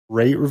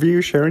Rate,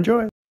 review, share,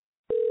 enjoy.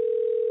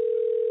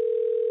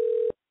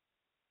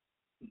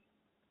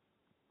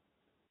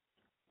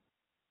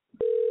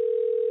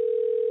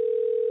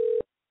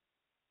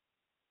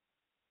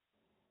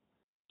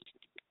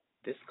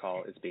 This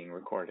call is being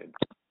recorded.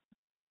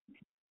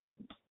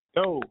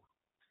 Yo.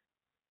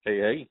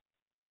 Hey.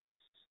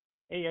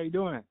 Hey, how you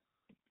doing?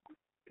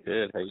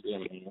 Good. How you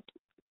doing, man?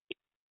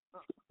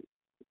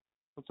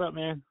 What's up,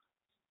 man?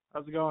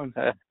 How's it going?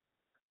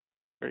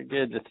 Pretty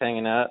good. Just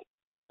hanging out.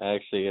 I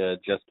actually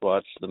just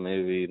watched the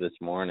movie this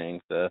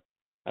morning, so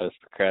I was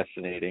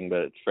procrastinating, but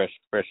it's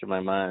fresh in my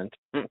mind.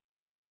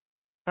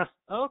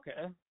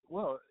 Okay.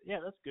 Well, yeah,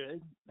 that's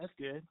good. That's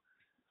good.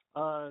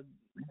 How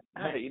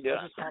you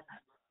doing?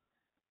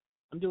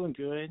 I'm doing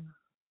good.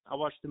 I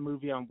watched the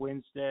movie on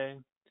Wednesday.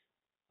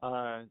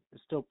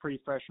 It's still pretty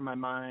fresh in my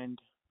mind.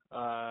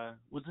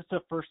 Was this the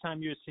first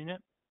time you had seen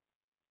it?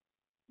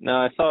 No,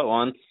 I saw it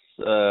once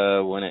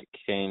when it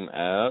came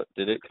out.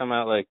 Did it come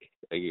out like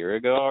a year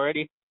ago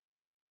already?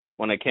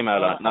 When it came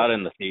out, not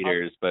in the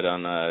theaters, but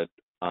on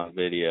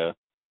video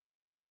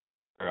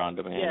or on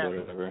demand or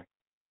whatever.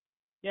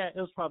 Yeah, it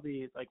was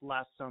probably like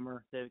last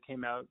summer that it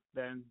came out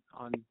then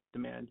on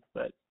demand.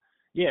 But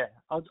yeah,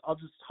 I'll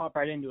just hop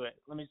right into it.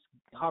 Let me just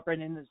hop right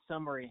into the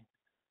summary.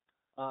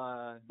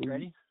 You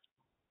ready?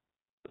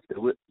 Let's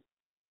do it.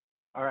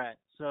 All right.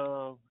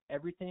 So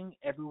Everything,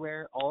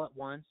 Everywhere, All at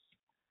Once.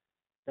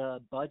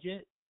 The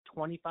budget,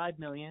 $25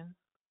 million.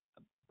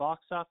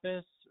 Box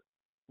office,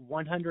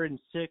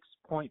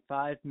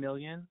 $106.5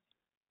 million.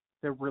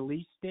 The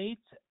release date,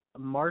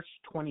 March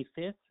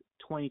 25th,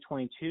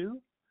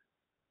 2022.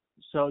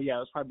 So yeah, it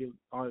was probably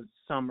on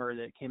summer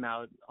that it came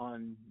out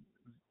on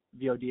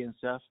VOD and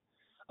stuff.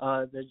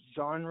 The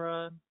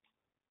genre,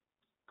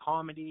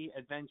 comedy,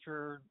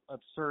 adventure,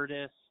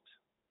 absurdist,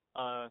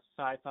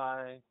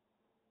 sci-fi,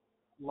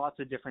 lots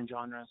of different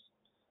genres.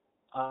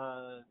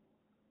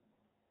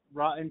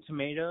 Rotten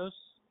Tomatoes,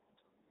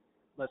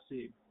 let's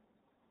see.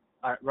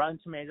 All right, Rotten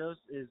Tomatoes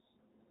is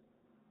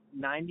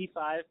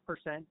 95%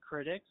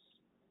 critics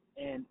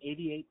and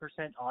 88%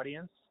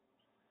 audience.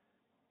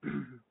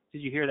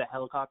 Did you hear that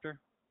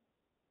helicopter?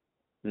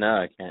 No,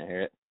 I can't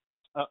hear it.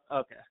 Oh,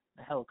 okay.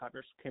 The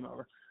helicopters came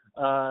over.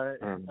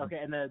 Okay,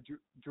 and the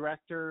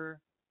director,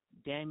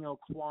 Daniel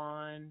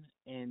Kwan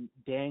and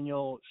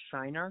Daniel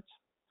Scheinert,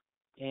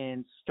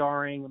 and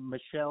starring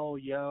Michelle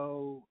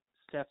Yeoh,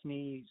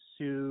 Stephanie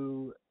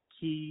Su,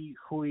 Ki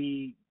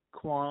Hui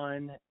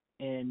Kwan,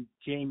 and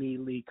Jamie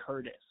Lee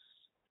Curtis.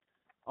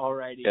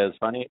 Alrighty. Yeah, it's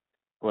funny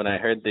when I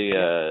heard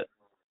that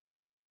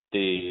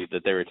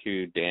there were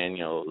two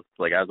Daniels.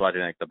 Like, I was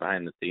watching like the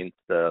behind the scenes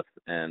stuff,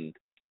 and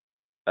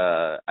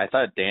I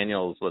thought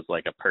Daniels was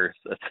like a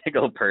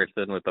single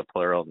person with a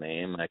plural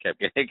name. I kept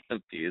getting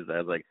confused.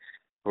 I was like,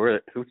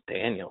 who's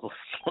Daniels?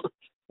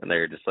 And they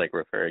were just like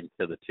referring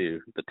to the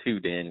two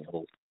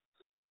Daniels.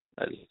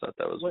 I just thought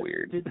that was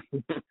weird.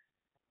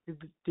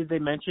 Did they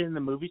mention in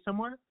the movie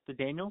somewhere the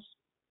Daniels?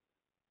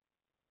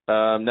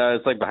 No,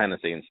 it's like behind the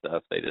scenes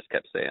stuff. They just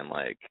kept saying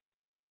like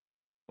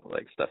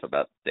stuff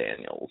about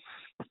Daniels.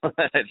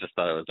 I just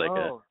thought it was like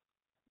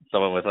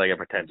someone with like a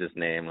pretentious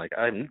name, like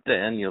I'm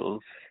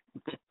Daniels.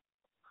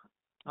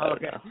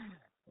 Okay.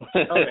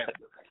 Okay.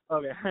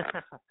 Okay.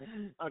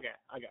 Okay.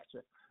 I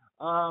gotcha.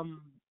 All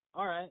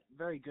right.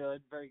 Very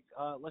good.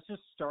 Let's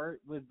just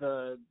start with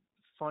the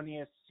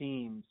funniest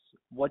scenes.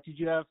 What did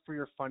you have for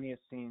your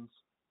funniest scenes?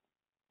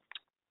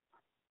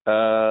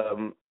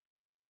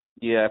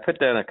 Yeah, I put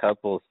down a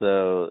couple.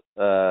 So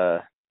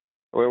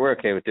we're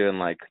okay with doing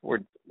like we're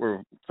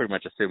pretty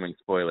much assuming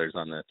spoilers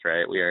on this,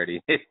 right? We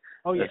already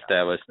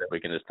established that we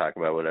can just talk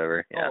about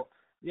whatever. Yeah. Oh,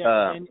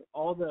 yeah. And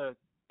all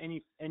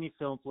any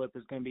film flip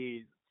is going to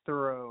be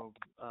thorough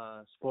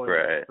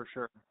spoilers for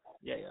sure.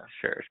 Yeah.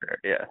 Sure.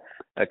 Yeah.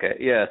 Okay.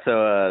 Yeah.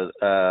 So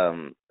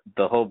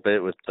the whole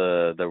bit with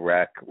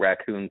the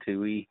raccoon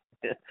Tui,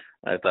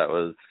 I thought that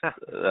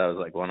was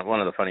like one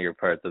of the funnier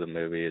parts of the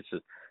movie.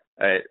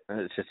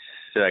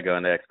 Should I go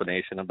into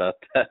explanation about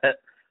that?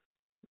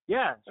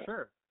 Yeah,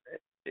 sure.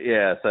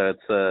 Yeah, so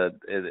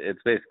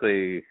it's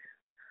basically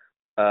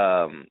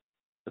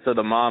so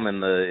the mom in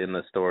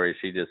the story,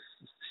 she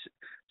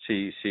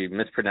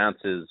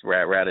mispronounces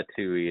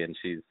ratatouille, and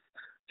she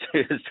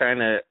was trying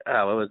to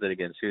what was it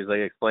again? She was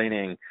like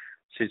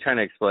trying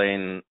to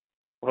explain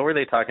what were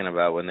they talking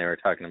about when they were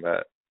talking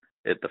about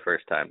it the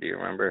first time. Do you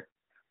remember?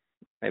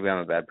 Maybe I'm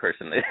a bad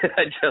person.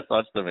 I just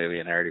watched the movie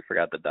and I already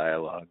forgot the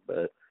dialogue,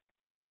 but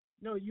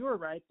no, you were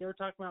right. They were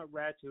talking about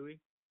ratatouille.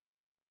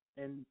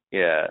 And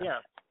yeah,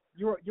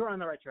 you're on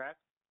the right track.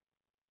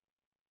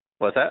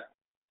 What's that?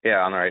 Yeah,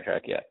 on the right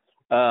track. Yeah.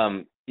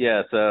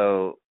 Yeah.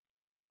 So,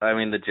 I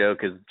mean, the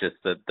joke is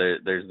just that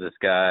there's this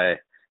guy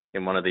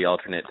in one of the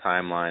alternate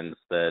timelines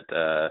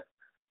that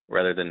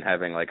rather than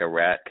having like a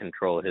rat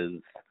control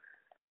his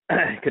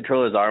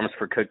arms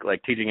for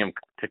teaching him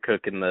to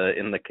cook in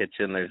the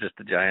kitchen, there's just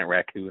a giant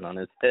raccoon on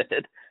his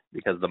head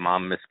because the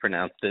mom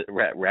mispronounced it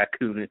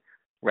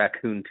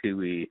raccoon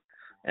Tui.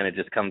 And it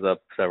just comes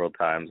up several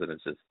times, and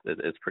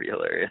it's pretty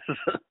hilarious.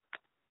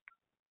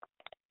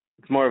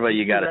 It's more of a Did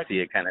you you got to rec- see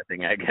it kind of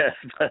thing, I guess.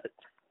 But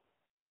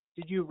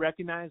Did you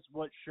recognize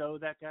what show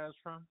that guy was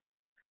from?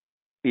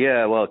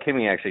 yeah, well,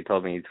 Kimmy actually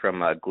told me he's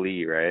from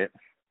Glee, right?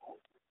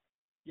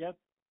 Yep.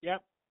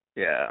 Yep.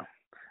 Yeah.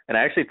 And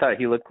I actually thought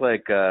he looks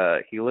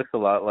a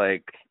lot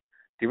like.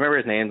 Do you remember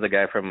his name? The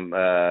guy from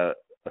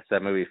what's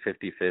that movie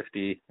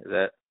 50-50? Is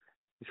that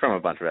he's from a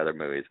bunch of other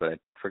movies, but I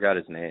forgot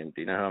his name.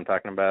 Do you know who I'm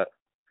talking about?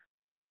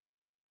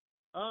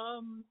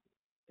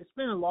 It's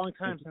been a long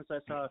time since I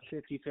saw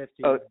 50-50.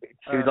 Oh,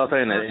 he was also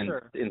in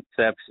sure.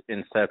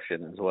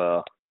 Inception as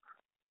well.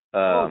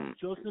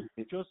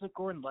 Joseph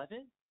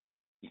Gordon-Levitt?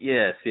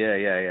 Yes,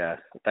 yeah.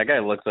 That guy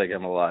looks like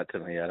him a lot to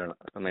me. I don't know.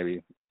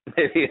 Maybe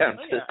I'm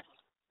just.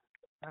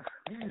 I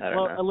don't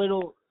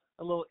know.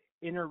 A little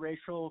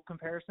interracial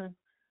comparison.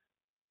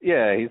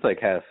 Yeah, he's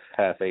like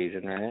half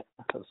Asian, right?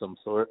 Of some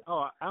sort.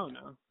 Oh, I don't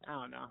know.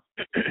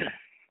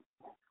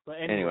 But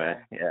anyway,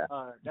 yeah.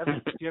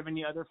 Do you have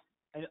any other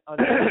things?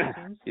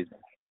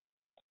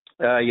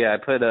 Yeah, I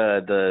put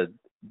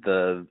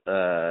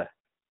the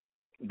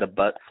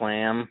butt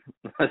slam.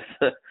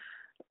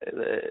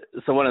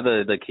 So one of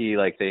the key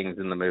like things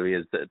in the movie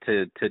is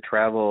to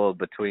travel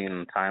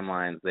between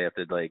timelines, they have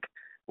to like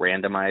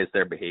randomize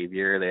their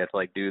behavior. They have to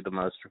like do the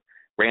most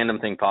random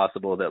thing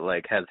possible that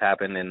like has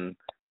happened in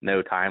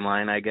no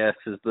timeline, I guess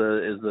is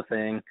the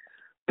thing.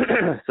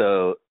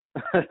 So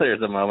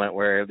there's a moment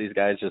where these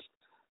guys just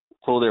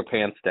pull their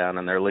pants down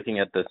and they're looking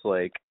at this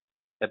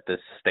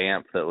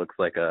stamp that looks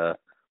like a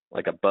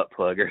butt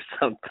plug or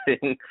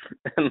something,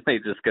 and they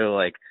just do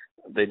like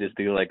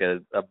a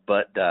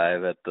butt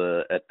dive at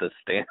the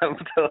stamp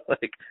to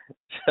like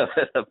shove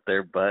it up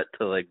their butt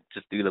to like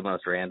just do the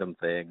most random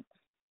thing.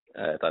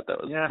 I thought that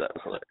was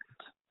hilarious.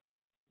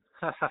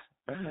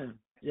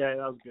 Yeah,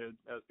 that was good.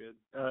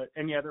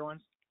 Any other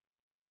ones?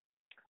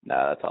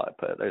 No, that's all I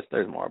put.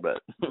 There's more,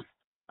 but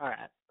all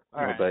right.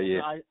 What about you?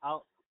 So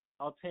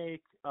I'll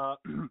take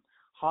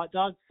hot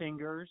dog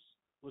fingers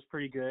was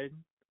pretty good.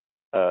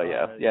 Oh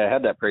yeah, I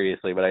had that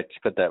previously, but I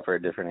put that for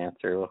a different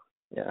answer.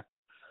 Yeah.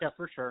 Yeah,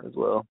 for sure. As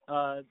well.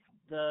 All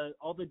the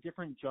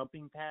different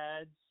jumping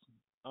pads.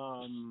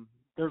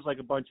 There's like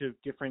a bunch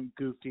of different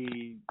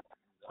goofy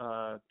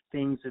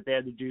things that they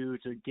had to do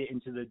to get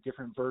into the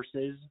different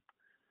verses.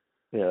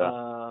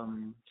 Yeah.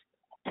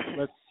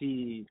 Let's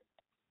see.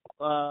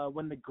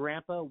 When the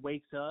grandpa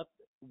wakes up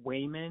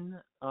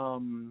Wayman,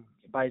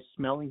 by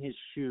smelling his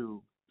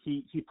shoe,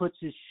 he puts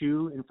his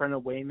shoe in front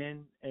of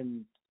Wayman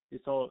and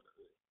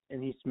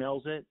and he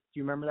smells it. Do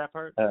you remember that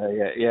part?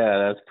 Yeah,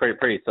 that's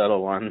pretty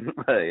subtle one.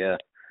 But yeah.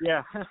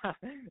 Yeah,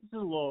 it's a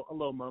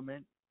little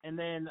moment. And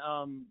then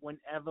when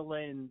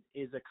Evelyn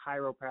is a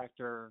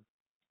chiropractor,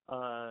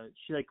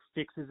 she like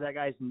fixes that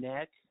guy's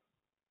neck.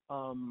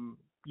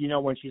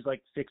 When she's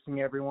like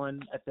fixing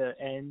everyone at the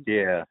end.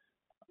 Yeah.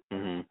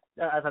 Mhm.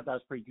 I thought that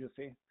was pretty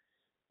goofy.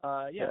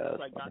 That's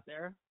what I got funny.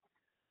 there.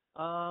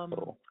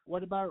 Cool.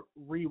 What about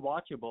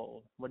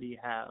rewatchable? What do you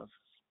have?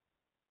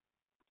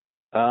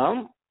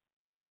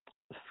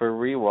 For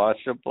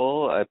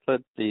rewatchable, I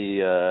put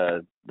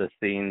the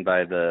scene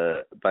by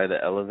the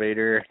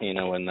elevator.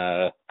 When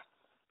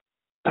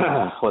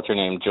what's her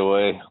name,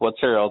 Joy? What's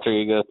her alter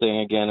ego thing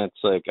again?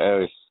 It's like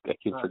I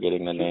keep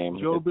forgetting the name.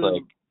 Jobu, it's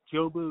like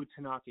Jobu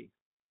Tanaki.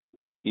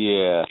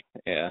 Yeah.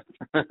 Yeah.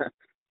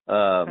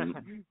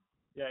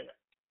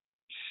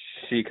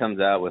 She comes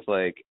out with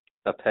like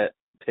a pet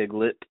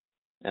piglet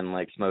and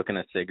like smoking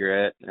a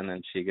cigarette, and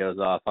then she goes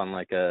off on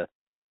like a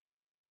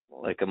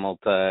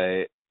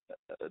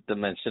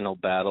multi-dimensional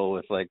battle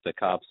with like the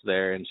cops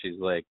there, and she's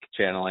like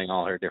channeling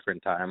all her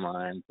different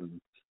timelines, and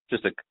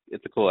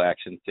it's a cool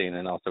action scene,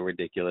 and also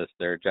ridiculous.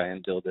 There are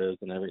giant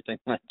dildos and everything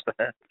like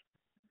that.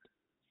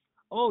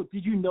 Oh,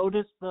 did you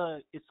notice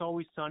the "It's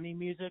Always Sunny"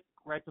 music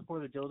right before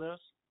the dildos?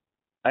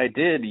 I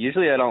did.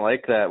 Usually I don't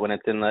like that when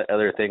it's in the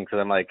other thing, because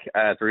I'm like,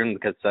 it's ruined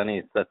because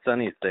that's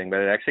Sunny's thing, but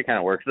it actually kind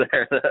of works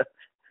there.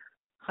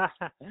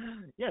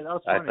 Yeah, that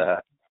was funny. I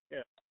thought.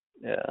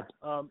 Yeah.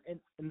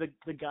 And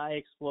the guy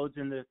explodes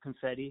in the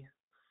confetti.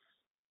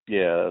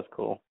 Yeah, that was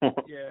cool.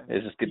 Yeah.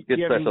 It's just good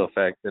special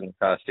effects and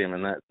costume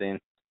in that scene.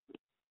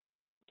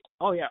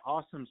 Oh yeah,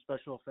 awesome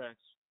special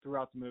effects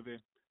throughout the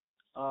movie.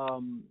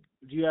 Do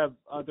you have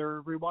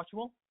other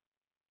rewatchable?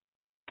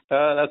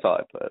 That's all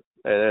I put.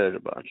 There's a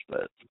bunch,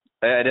 but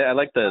I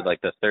like the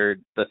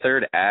third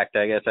act,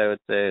 I guess I would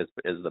say is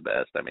the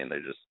best. I mean, they're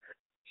just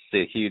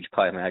a huge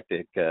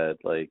climactic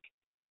 30,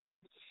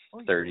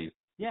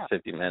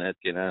 50 minutes,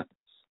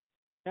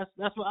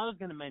 That's what I was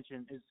gonna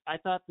mention. Is I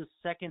thought the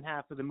second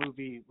half of the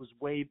movie was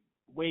way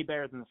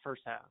better than the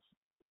first half.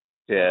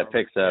 Yeah, it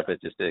picks up. It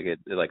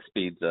like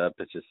speeds up.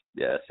 It's just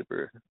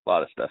super a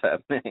lot of stuff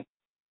happening.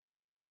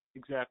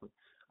 Exactly.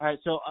 All right,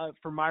 so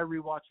for my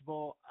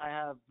rewatchable, I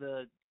have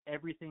the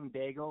Everything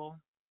Bagel.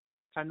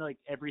 Kind of like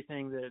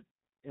everything that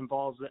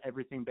involves the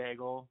Everything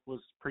Bagel was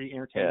pretty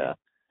entertaining.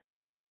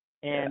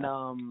 Yeah. And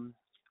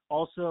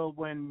also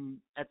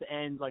when at the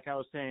end, like I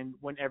was saying,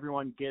 when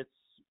everyone gets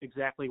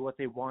exactly what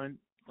they want,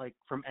 like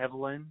from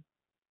Evelyn,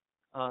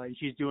 and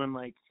she's doing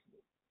like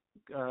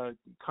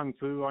kung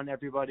fu on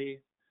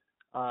everybody.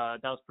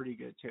 That was pretty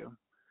good too.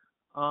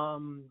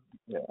 Um,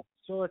 Yeah.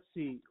 so let's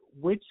see.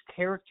 Which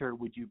character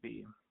would you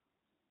be?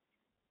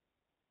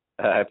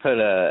 I put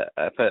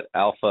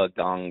Alpha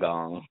Gong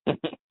Gong.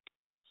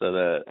 So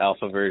the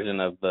alpha version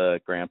of the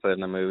grandpa in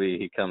the movie,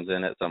 he comes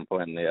in at some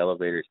point in the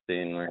elevator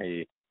scene where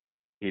he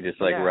just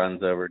like Yeah,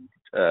 runs over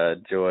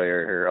Joy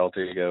or her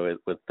alter ego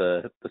with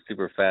the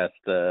super fast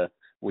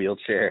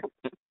wheelchair.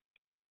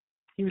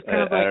 he was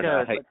kind of I like don't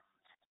know. a like,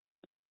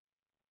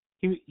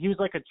 he was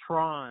like a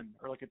Tron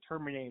or like a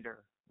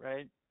Terminator,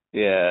 right?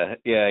 Yeah,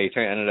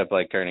 ended up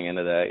like turning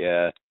into that.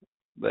 Yeah,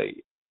 but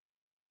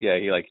yeah,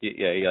 he like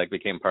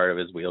became part of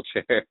his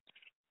wheelchair.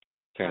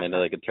 Turned into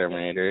like a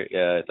Terminator.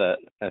 Yeah,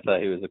 I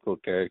thought he was a cool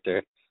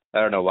character.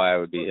 I don't know why I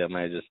would be him.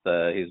 I just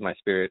he's my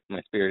spirit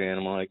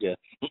animal, I guess.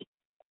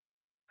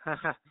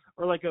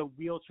 Or like a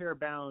wheelchair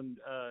bound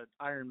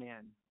Iron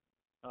Man.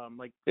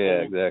 Like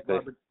Yeah, exactly.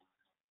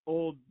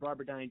 old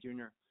Robert Downey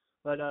Jr.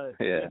 But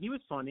Yeah. he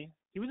was funny.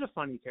 He was a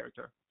funny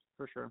character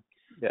for sure.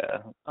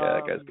 Yeah,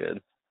 that guy's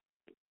good.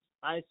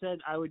 I said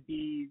I would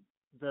be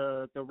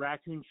the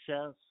raccoon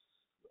chef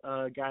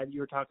guy that you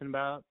were talking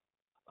about.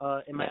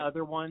 And my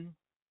other one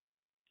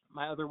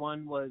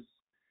was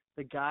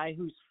the guy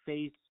whose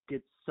face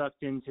gets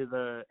sucked into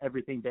the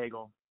everything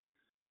bagel.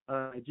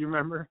 Do you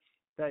remember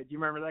that? Do you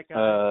remember that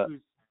guy?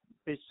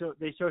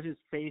 They showed his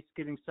face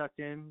getting sucked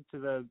into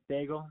the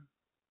bagel.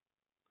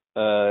 It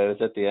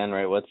was at the end,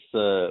 right? Which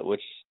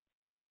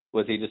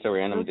was he just a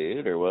random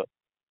dude or what?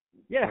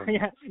 Yeah,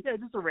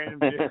 just a random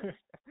dude.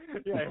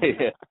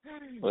 yeah.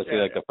 Was he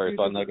like the first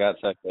one that got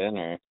sucked in,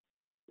 or?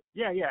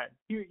 Yeah.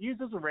 He's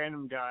just a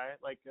random guy,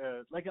 like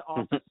an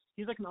office.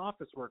 He's like an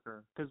office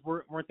worker, because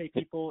weren't they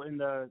people in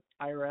the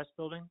IRS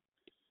building?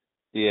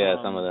 Yeah,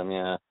 some of them,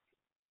 yeah.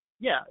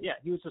 Yeah.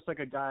 He was just like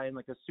a guy in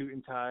like a suit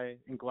and tie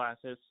and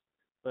glasses.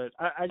 But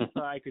I just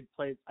thought I could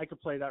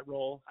play that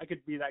role. I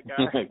could be that guy.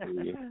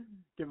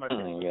 Get my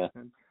face. Yeah.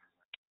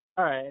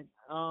 All right.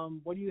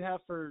 What do you have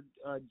for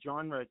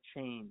genre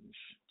change?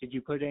 Did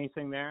you put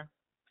anything there?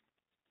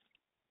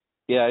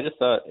 Yeah, I just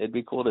thought it'd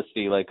be cool to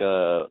see like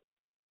a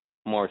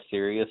more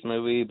serious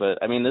movie, but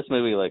I mean this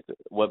movie, like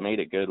what made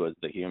it good was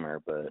the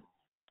humor, but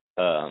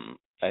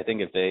I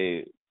think if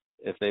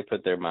they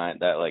put their mind,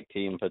 that like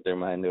team put their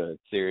mind to a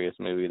serious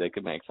movie, they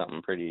could make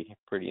something pretty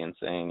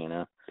insane, you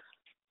know.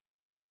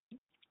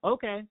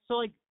 Okay, so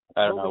like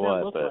I don't know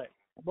what, what, but like?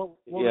 what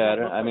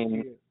Yeah, I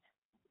mean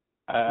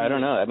I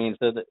don't know. I mean,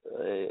 so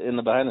in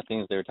the behind the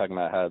scenes they were talking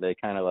about how they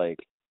kind of like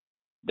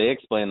they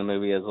explained the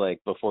movie as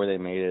like before they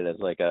made it as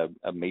like a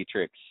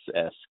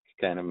Matrix-esque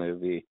kind of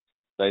movie.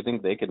 So I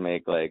think they could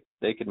make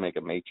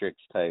a Matrix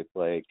type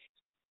like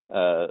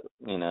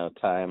you know,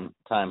 time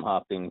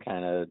hopping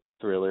kind of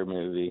thriller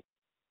movie.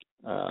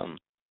 Yeah.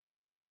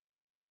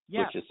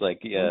 Which is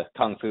like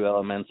kung fu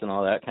elements and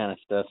all that kind of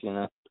stuff, you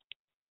know.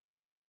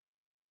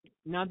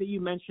 Now that you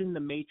mentioned the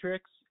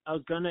Matrix, I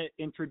was gonna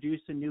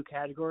introduce a new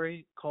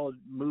category called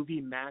movie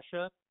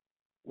mashup,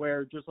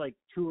 where just like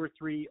 2 or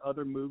 3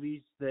 other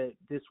movies that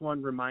this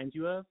one reminds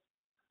you of.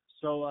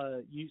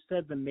 So you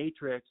said the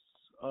Matrix.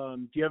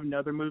 Do you have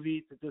another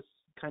movie that this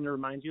kind of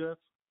reminds you of?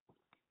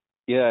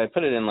 Yeah, I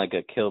put it in like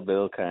a Kill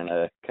Bill kind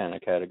of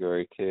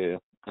category too.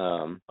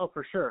 Oh,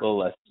 for sure. A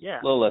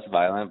little less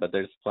violent, but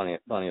there's plenty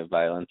of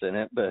violence in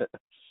it. But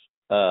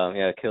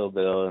yeah, Kill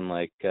Bill and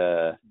like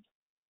it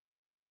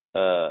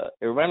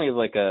reminded me of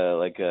like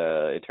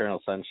a Eternal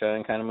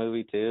Sunshine kind of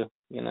movie too.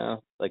 You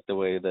know, like the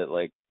way that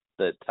like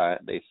the time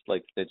they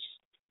like stitch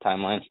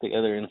timelines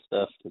together and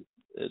stuff.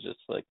 It's just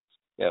like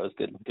it was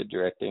good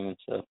directing and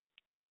stuff.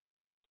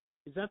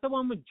 Is that the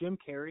one with Jim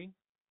Carrey?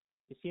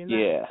 Is he in that?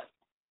 Yeah.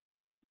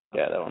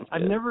 Yeah, that one's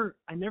good.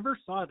 I never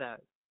saw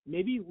that.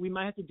 Maybe we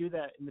might have to do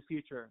that in the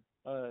future.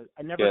 I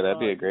never. Yeah, that'd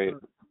be a great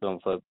film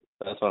flip.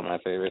 That's one of my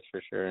favorites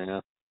for sure.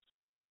 Yeah.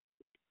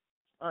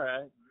 All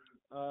right.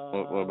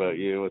 What about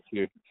you? What's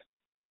your?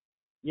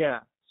 Yeah.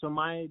 So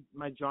my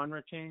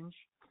genre change.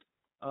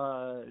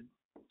 I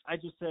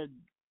just said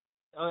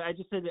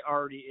it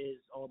already is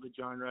all the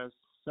genres.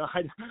 So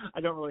I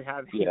don't really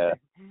have anything. Yeah.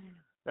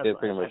 That's it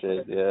pretty much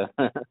is. Yeah.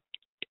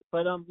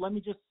 But let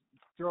me just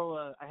throw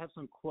I have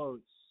some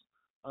quotes.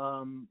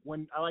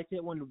 When I liked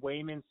it when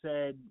Wayman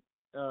said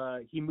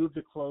he moved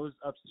the clothes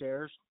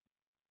upstairs.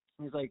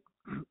 He's like,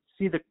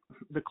 see,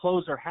 the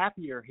clothes are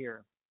happier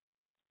here.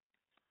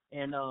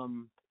 And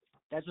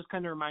that just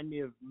kind of reminded me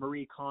of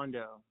Marie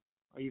Kondo.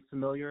 Are you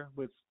familiar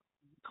with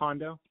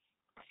Kondo?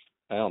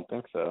 I don't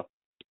think so.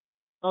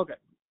 Okay.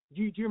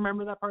 Do you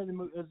remember that part of the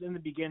movie? It was in the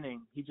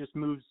beginning. He just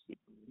moves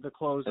the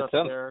clothes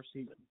upstairs.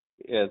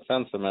 Yeah, it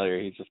sounds familiar.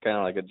 He's just kind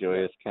of like a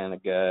joyous kind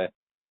of guy.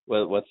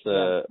 What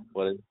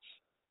is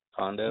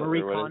Kondo?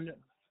 Marie Kondo.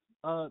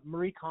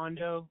 Marie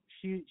Kondo.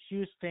 She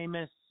was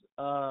famous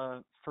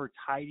for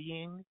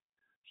tidying.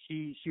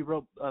 She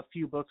wrote a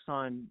few books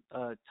on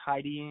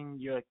tidying,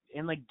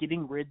 and like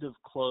getting rid of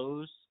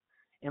clothes,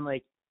 and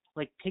like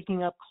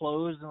picking up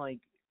clothes and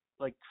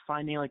like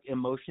finding like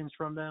emotions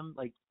from them.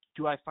 Like,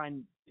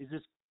 is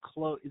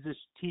this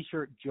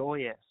t-shirt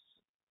joyous,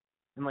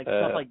 and like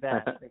stuff like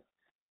that. Like,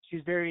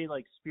 she's very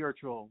like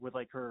spiritual with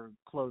like her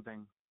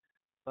clothing.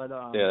 But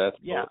Yeah, that's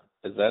yeah.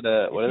 cool. Is that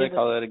If what do you they have a,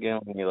 call that again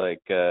when you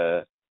like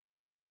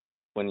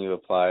when you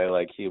apply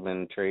like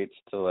human traits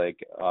to like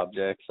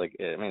objects? Like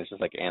I mean, it's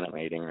just like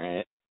animating,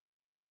 right?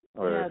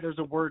 yeah, Or there's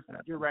a word.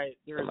 You're right.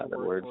 There is some a other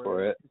word word for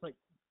for it. it.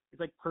 It's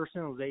like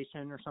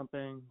personalization or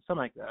something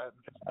like that.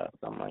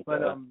 Something like But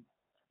that.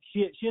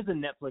 she has a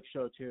Netflix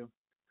show too.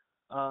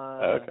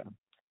 Okay.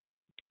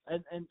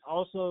 And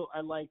also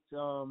I liked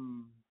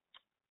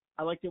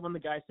it when the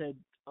guy said,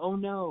 "Oh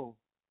no,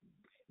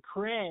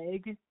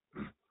 Craig."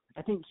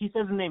 I think he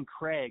says the name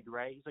Craig,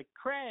 right? He's like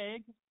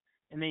Craig,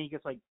 and then he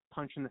gets like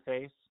punched in the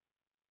face.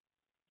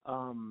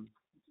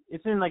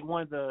 It's in like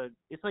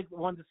it's like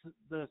one of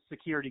the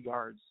security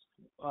guards.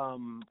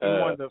 In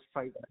one of the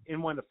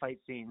fight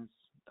scenes.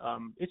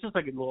 It's just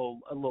like a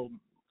little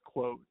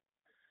quote,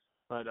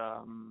 but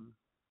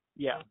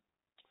yeah.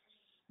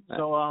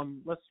 So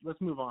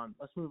let's move on.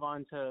 Let's move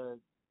on to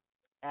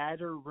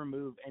add or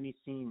remove any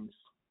scenes.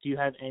 Do you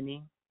have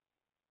any?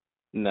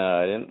 No,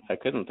 I didn't. I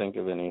couldn't think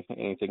of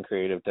anything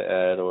creative to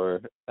add,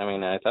 or I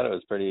mean, I thought it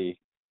was pretty.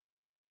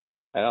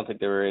 I don't think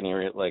there were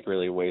any like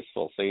really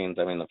wasteful scenes.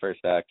 I mean, the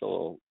first act a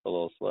little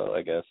slow,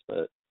 I guess,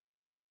 but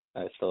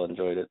I still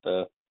enjoyed it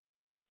though.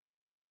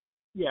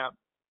 Yeah,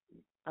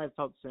 I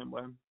felt the same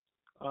way.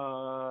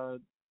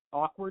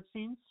 Awkward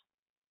scenes.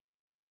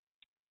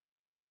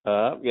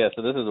 Yeah.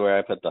 So this is where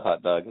I put the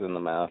hot dogs in the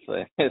mouth.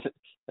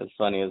 As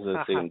funny as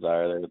those scenes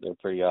are, they're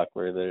pretty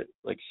awkward. They're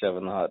like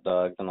shoving the hot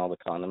dogs and all the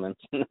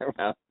condiments in their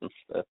mouth and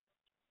stuff.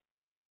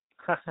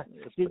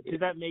 Did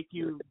that make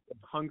you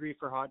hungry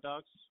for hot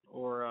dogs,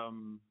 or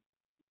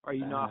are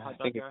you not a hot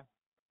dog guy?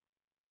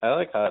 I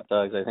like hot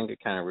dogs. I think it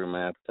kind of ruined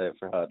my appetite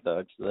for hot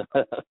dogs.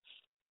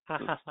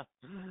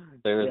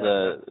 There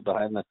was a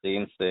behind the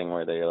scenes thing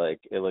where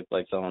it looked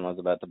like someone was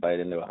about to bite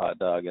into a hot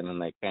dog and then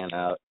they pan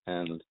out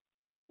and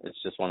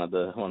it's just one of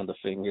the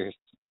fingers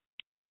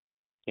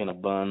in a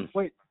bun.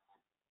 Wait,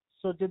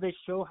 so did they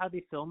show how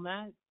they filmed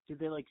that? Did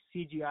they like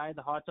CGI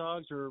the hot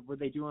dogs, or were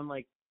they doing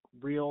like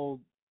real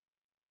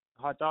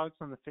hot dogs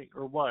on the thing,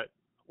 or what?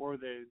 Or were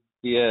they?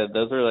 Yeah,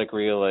 those are like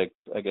real, like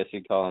I guess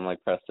you'd call them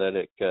like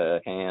prosthetic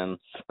hands.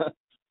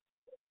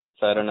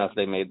 So I don't know if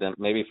they made them.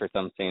 Maybe for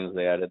some scenes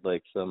they added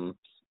like some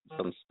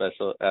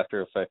special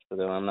After Effects to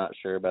them. I'm not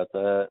sure about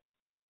that.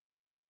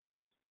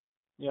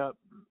 Yeah.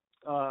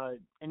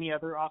 Any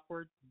other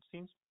awkward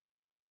scenes?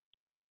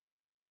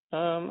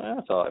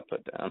 That's all I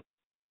put down.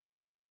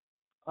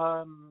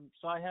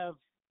 So I have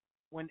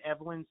when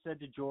Evelyn said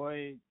to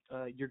Joy,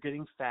 "You're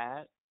getting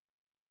fat."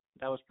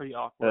 That was pretty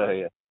awkward. Oh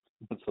yeah,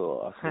 that's a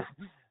little awkward.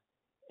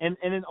 and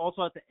then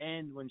also at the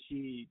end when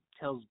she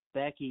tells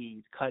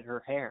Becky to cut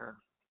her hair.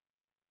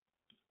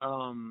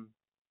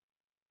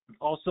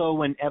 Also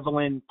when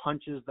Evelyn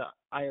punches the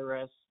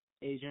IRS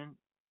agent,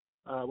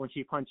 when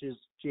she punches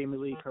Jamie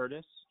Lee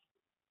Curtis.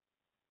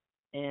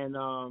 And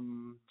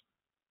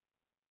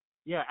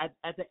yeah,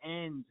 at the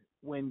end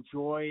when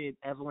Joy and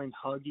Evelyn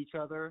hug each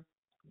other,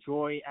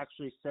 Joy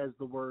actually says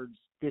the words,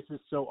 "This is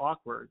so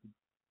awkward."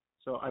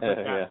 So I put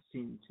that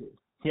scene too.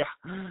 Yeah.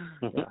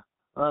 Yeah.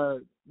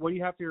 What do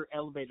you have for your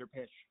elevator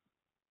pitch?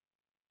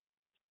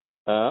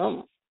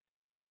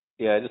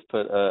 Yeah, I just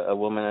put a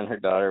woman and her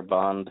daughter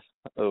bond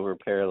over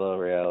parallel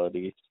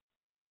realities.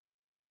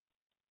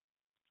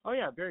 Oh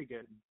yeah, very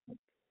good.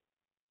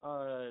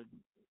 I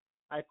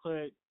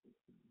put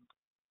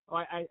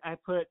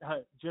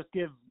just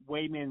give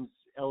Wayman's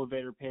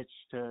elevator pitch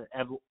to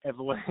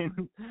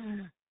Evelyn.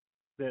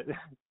 The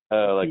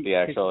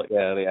actual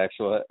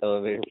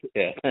elevator.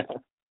 Yeah.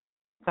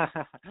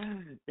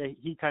 Yeah,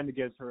 he kind of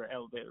gives her an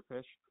elevator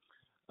pitch.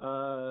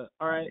 All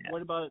right. Yeah.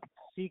 What about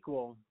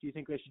sequel? Do you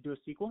think they should do a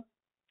sequel?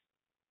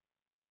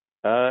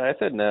 I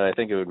said no. I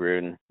think it would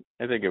ruin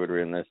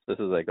this. This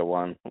is like a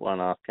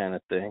one-off kind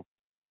of thing.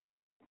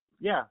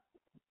 Yeah,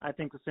 I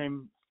think the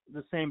same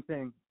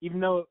thing. Even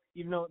though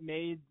it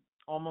made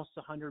almost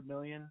 $100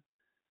 million,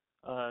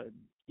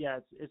 yeah,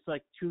 it's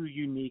like too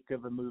unique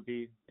of a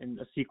movie, and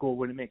a sequel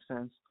wouldn't make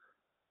sense.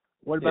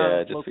 What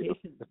about location?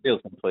 It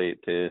feels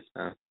complete too.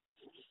 So.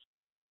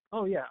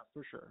 Oh yeah,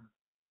 for sure.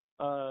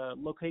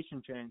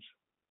 Location change.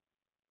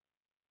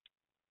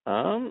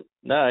 No,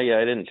 yeah,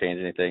 I didn't change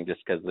anything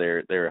just because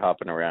they were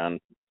hopping around.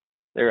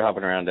 They were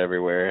hopping around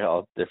everywhere,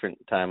 all different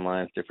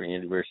timelines, different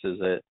universes.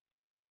 I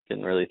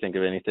didn't really think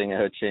of anything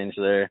I would change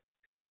there.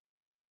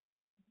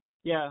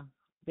 Yeah,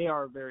 they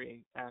are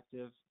very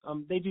active.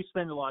 They do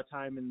spend a lot of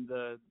time in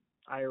the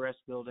IRS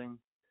building,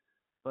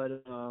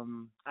 but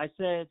I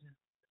said,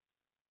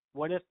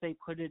 what if they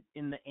put it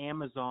in the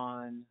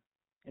Amazon,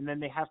 and then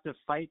they have to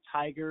fight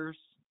tigers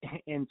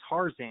and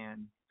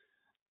Tarzan?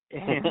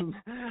 And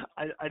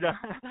I don't,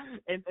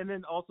 and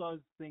then also I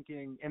was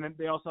thinking, and then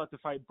they also have to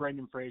fight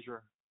Brendan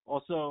Fraser.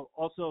 Also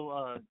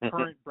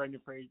current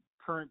Brendan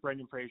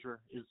Fraser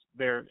is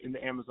there in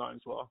the Amazon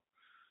as well.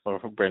 Or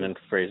Brendan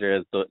Fraser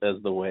as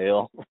the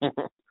whale.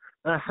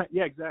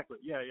 Yeah, exactly.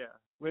 Yeah.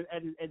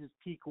 At his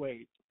peak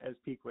weight, because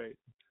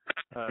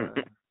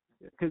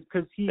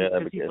he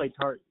played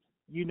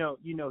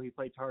he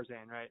played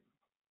Tarzan, right?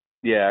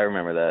 Yeah, I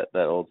remember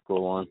that old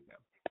school one.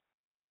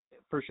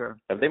 For sure.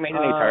 Have they made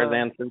any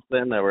Tarzan since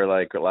then that were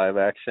like live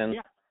action?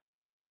 Yeah.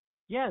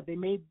 Yeah, they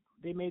made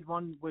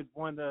one with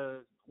one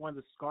of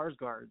the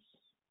Skarsgårds.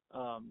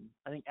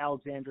 I think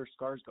Alexander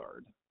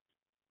Skarsgård.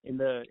 It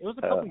was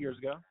a couple years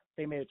ago.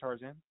 They made a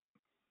Tarzan.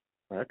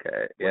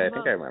 Okay. Yeah, I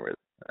think I remember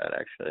that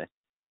actually.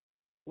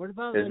 What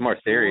about it was more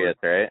serious,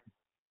 right?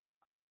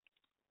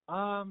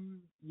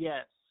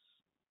 Yes.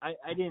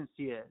 I didn't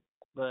see it,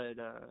 but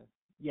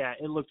yeah,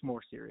 it looked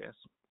more serious.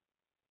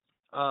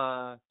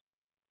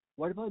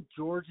 What about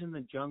George in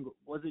the Jungle?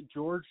 Was it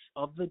George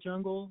of the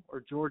Jungle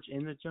or George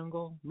in the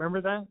Jungle?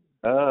 Remember that?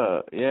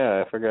 Oh,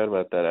 yeah, I forgot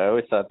about that. I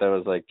always thought that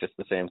was like just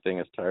the same thing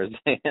as Tarzan.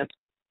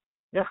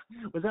 Yeah,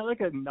 was that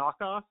like a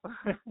knockoff?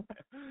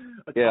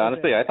 Yeah,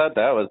 honestly, I thought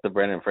that was the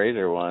Brendan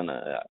Fraser one.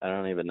 I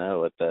don't even know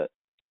what that.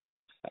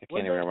 I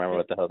can't even remember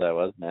what the hell that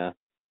was now.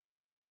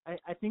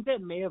 I think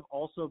that may have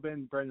also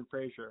been Brendan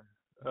Fraser.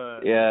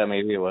 Yeah,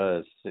 maybe it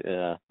was.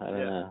 Yeah, I don't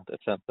know. That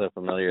sounds so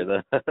familiar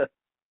though.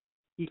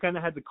 He kind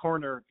of had the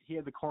corner. He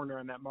had the corner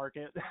on that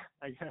market,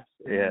 I guess.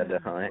 Yeah,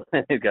 definitely.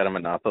 He's got a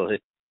monopoly.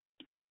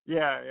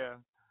 Yeah, yeah.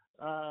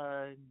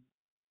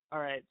 All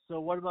right. So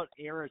what about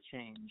era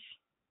change?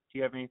 Do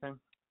you have anything?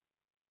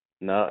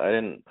 No, I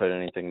didn't put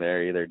anything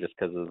there either, just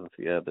because of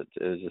that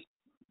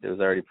it was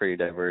already pretty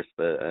diverse.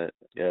 But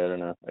yeah, I don't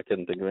know. I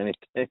couldn't think of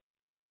anything.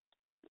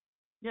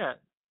 Yeah.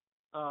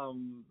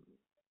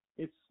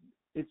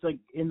 It's like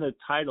in the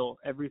title,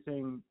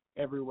 everything,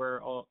 everywhere,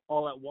 all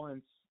at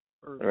once.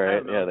 Or,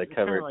 right. Yeah, they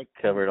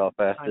covered all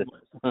faster.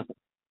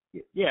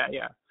 Yeah,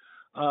 yeah.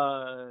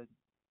 I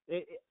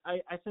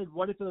said,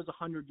 what if it was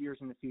 100 years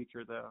in the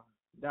future, though?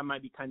 That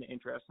might be kind of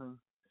interesting.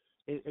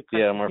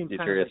 Yeah, more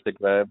futuristic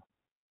vibe.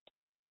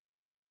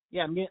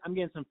 Yeah, I'm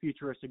getting some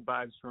futuristic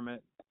vibes from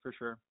it for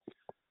sure.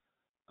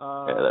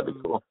 Yeah, that'd be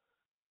cool.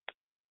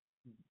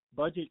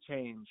 Budget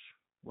change.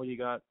 What do you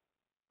got?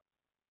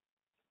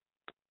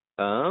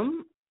 I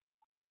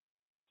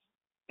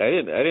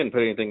didn't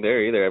put anything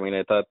there either. I mean,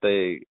 I thought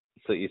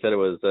so you said it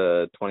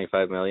was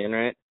 25 million,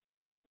 right?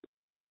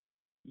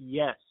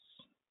 Yes.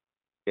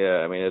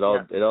 Yeah, I mean it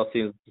all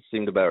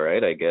seemed about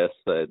right, I guess.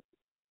 But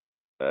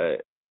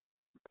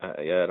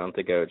yeah, I don't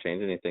think I would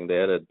change anything. They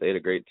had a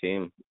great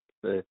team.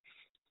 The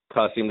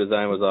costume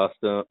design was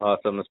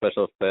awesome. The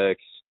special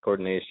effects,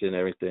 coordination,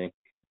 everything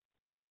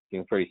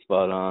seemed pretty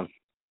spot on.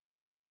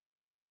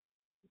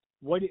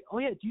 Do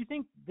you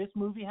think this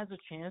movie has a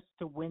chance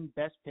to win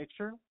Best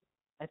Picture?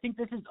 I think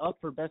this is up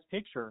for Best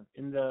Picture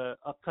in the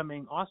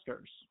upcoming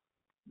Oscars.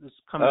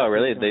 Oh,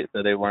 really?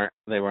 They weren't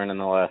in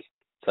the last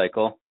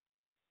cycle?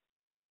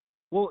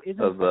 Well, I think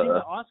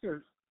the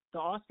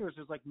Oscars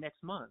is like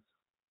next month.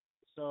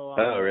 So.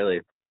 Oh,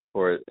 really?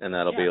 And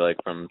that'll be like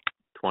from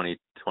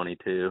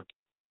 2022,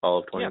 all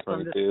of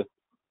 2022. Yeah,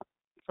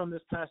 from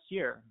this past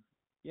year.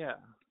 Yeah.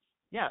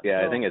 Yeah.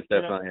 Yeah, so, I think it's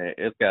definitely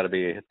it's got to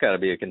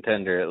be a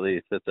contender at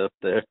least. It's up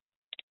there.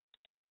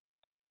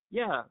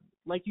 Yeah,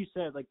 like you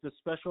said, like the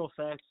special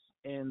effects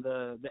and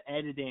the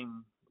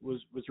editing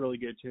was really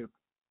good too.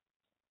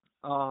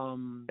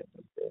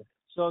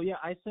 So yeah,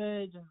 I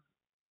said,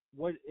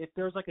 what if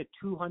there's like a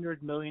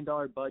 $200 million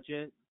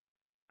budget?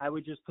 I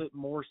would just put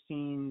more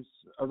scenes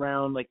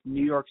around like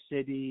New York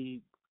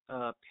City,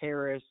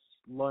 Paris,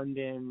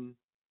 London,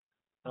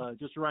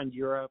 just around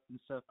Europe and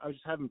stuff. I would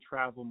just have them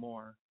travel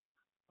more.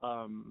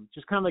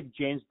 Just kind of like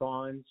James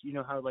Bond. You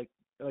know how like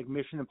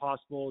Mission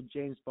Impossible,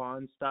 James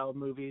Bond style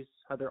movies,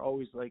 how they're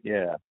always like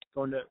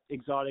going to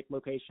exotic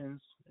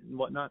locations and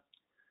whatnot.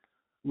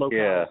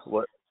 Locales.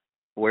 Yeah.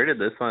 Where did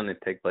this one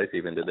take place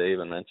even? Did they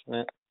even mention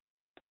it?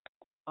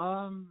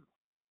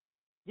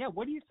 Yeah,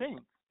 what do you think?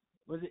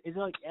 Is it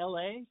like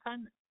LA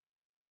kind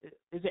of?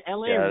 Is it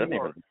LA or New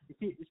York?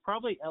 It's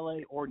probably LA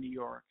or New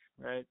York,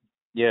 right?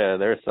 Yeah,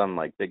 there's some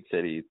like big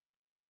city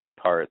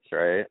parts,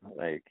 right?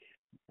 Like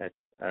I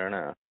don't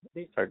know.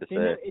 It's hard to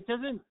say. It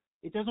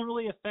doesn't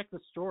really affect the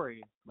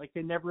story. Like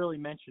they never really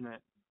mention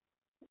it.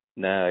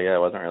 No, yeah, it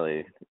wasn't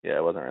really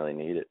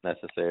needed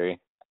necessary.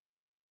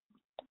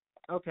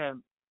 Okay.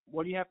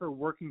 What do you have for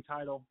working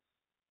title?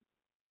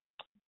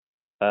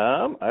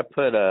 I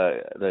put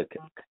the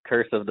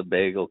Curse of the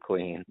Bagel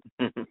Queen.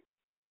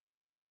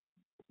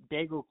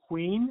 Bagel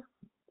Queen?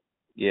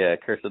 Yeah,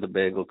 Curse of the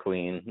Bagel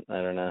Queen.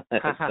 I don't know.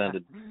 It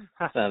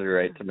sounded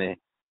right to me.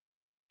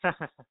 Yeah,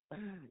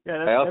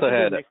 I also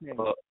had nickname.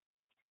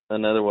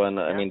 Another one.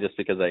 Yeah. I mean, just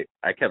because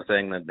I kept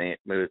saying the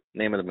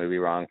name of the movie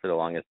wrong for the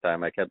longest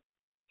time. I kept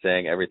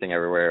saying Everything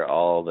Everywhere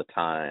All the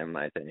Time,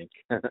 I think.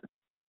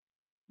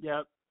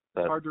 Yep.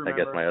 That's, hard to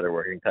remember. I guess my other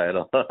working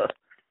title.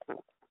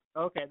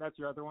 Okay, that's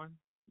your other one?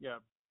 Yeah.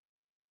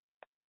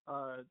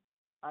 I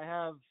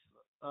have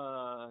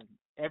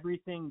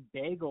Everything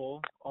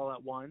Bagel All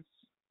at Once.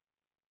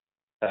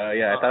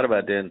 Yeah, I thought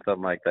about doing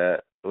something like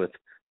that with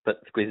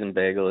squeezing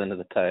bagel into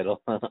the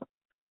title.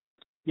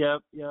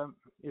 Yep.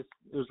 It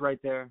was right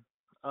there.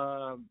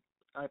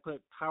 I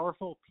put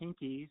Powerful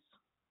Pinkies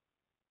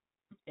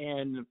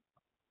and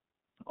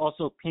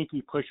also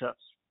Pinky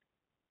Push-Ups.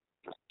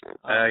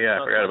 Yeah,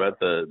 I forgot about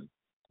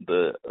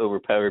the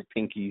overpowered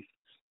pinkies.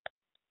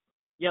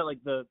 Yeah,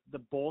 like the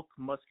bulk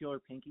muscular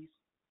pinkies.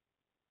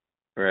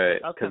 Right,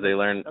 That's because kind they of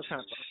learn that's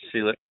kind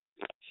of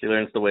she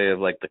learns the way of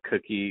like the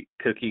cookie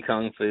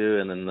kung fu,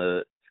 and then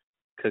the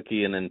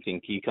cookie and then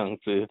pinky kung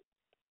fu.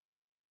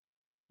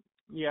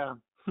 yeah.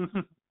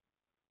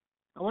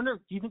 I wonder,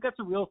 do you think that's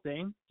a real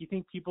thing? Do you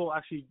think people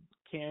actually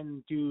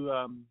can do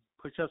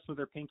push-ups with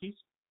their pinkies?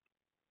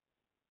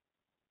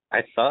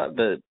 I thought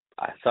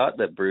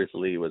that Bruce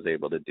Lee was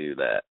able to do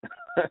that.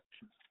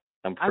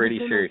 I'm I was pretty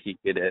gonna sure he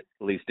could at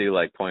least do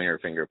like pointer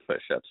finger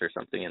push-ups or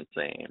something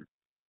insane.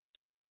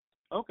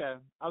 Okay.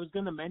 I was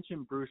gonna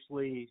mention Bruce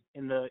Lee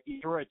in the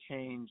era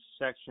change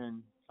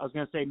section. I was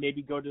gonna say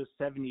maybe go to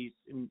the 70s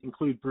and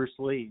include Bruce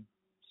Lee.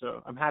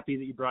 So I'm happy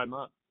that you brought him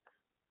up.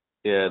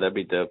 Yeah, that'd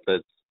be dope.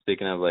 But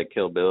speaking of like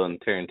Kill Bill and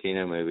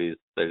Tarantino movies,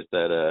 there's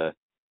that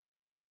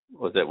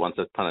was it Once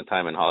Upon a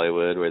Time in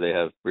Hollywood where they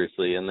have Bruce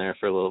Lee in there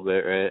for a little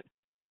bit, right?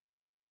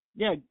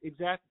 Yeah,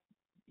 exactly.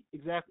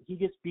 He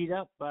gets beat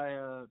up by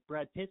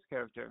Brad Pitt's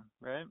character,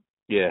 right?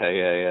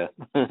 Yeah.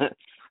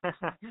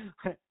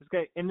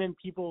 Okay. And then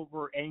people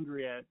were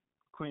angry at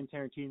Quentin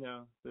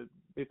Tarantino that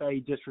they thought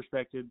he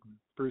disrespected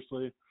Bruce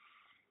Lee.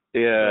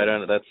 Yeah, I But,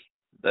 don't know.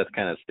 That's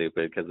kind of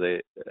stupid because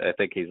I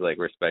think he's like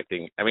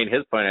respecting. I mean,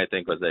 his point I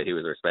think was that he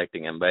was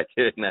respecting him by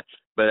doing that.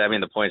 But I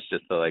mean, the point's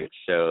just to like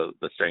show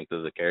the strength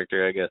of the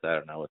character. I guess I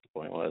don't know what the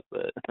point was,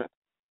 but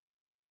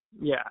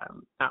yeah,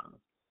 I don't know.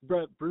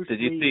 But Bruce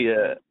did you Lee. see?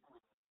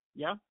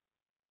 Yeah.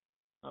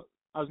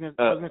 I was gonna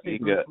say You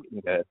can Bruce. go.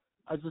 You can go.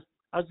 I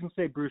was gonna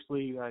say Bruce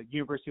Lee,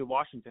 University of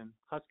Washington,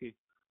 Husky.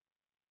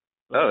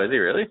 But, Oh, is he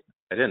really?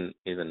 I didn't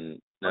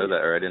even know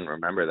that, or I didn't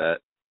remember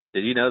that.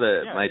 Did you know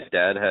that yeah, my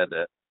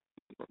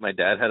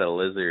dad had a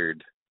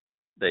lizard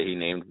that he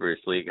named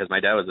Bruce Lee because my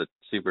dad was a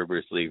super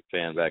Bruce Lee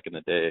fan back in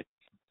the day.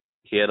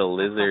 He had a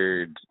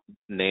lizard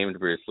named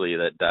Bruce Lee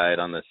that died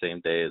on the same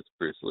day as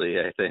Bruce Lee,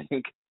 I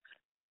think.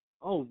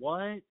 Oh,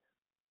 what?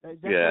 That's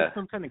Yeah. like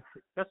some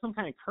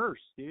kind of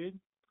curse, dude.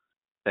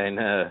 I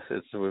know,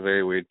 it's a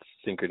very weird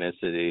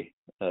synchronicity.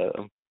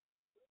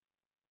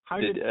 How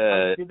did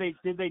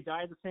did they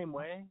die the same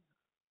way?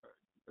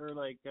 Or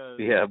like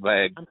yeah,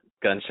 by a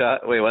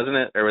gunshot? Wait, wasn't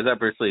it? Or was that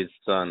Bruce Lee's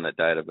son that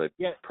died of a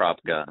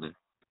prop gun?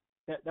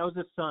 That was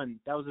his son.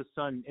 That was his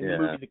son in the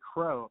movie The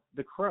Crow.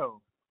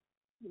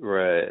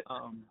 Right.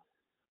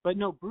 But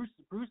no, Bruce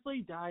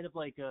Lee died of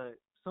like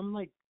some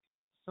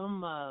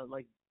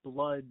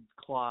blood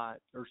clot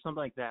or something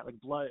like that,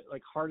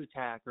 like heart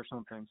attack or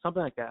something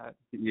like that.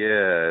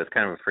 Yeah, it's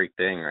kind of a freak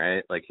thing,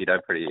 right? Like he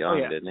died pretty young,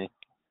 didn't he?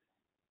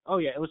 Oh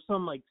yeah, it was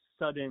some like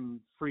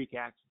sudden freak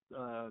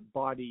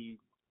body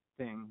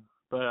thing.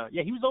 But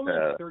yeah, he was only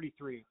like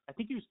 33. I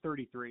think he was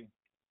 33.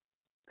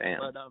 Damn.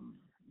 But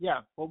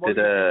yeah. Well, what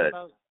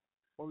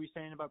were you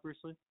saying about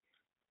Bruce Lee?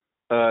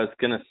 I was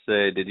gonna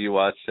say, did you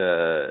watch?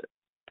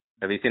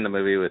 Have you seen the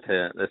movie with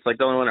him? It's like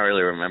the only one I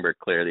really remember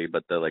clearly,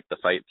 but the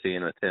fight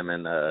scene with him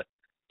and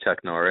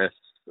Chuck Norris,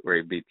 where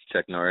he beats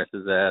Chuck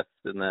Norris's ass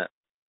in that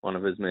one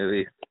of his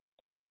movies.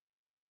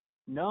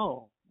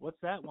 No,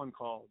 what's that one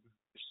called?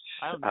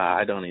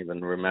 I don't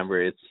even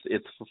remember. It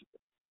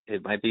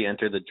might be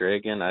Enter the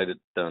Dragon. I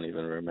don't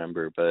even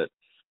remember, but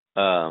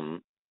I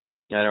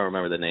don't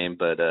remember the name.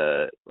 But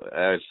I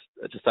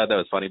just thought that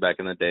was funny back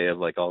in the day of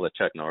like all the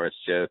Chuck Norris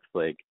jokes,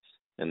 like.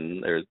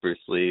 And there's Bruce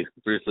Lee.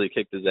 Bruce Lee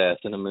kicked his ass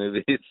in the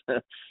movies.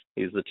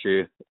 He's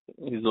the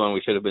one we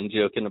should have been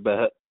joking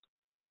about.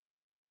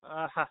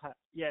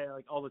 Yeah,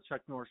 like all the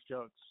Chuck Norris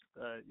jokes.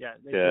 Yeah,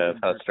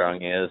 how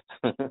strong he is.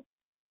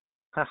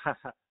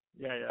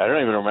 Yeah. I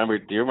don't even remember.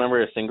 Do you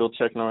remember a single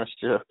Chuck Norris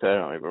joke? I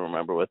don't even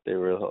remember what they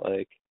were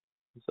like.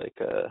 It's like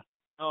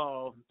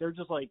Oh, they're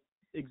just like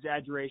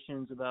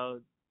exaggerations about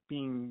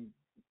being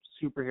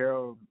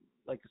superhero,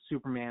 like a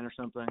Superman or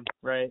something,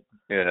 right?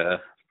 Yeah,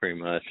 pretty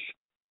much.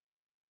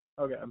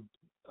 Okay.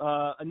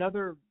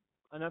 Another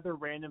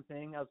random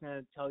thing I was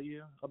gonna tell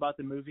you about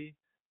the movie.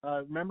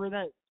 Remember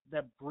that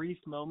brief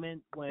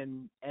moment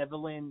when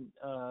Evelyn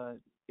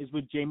is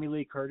with Jamie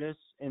Lee Curtis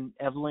and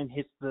Evelyn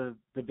hits the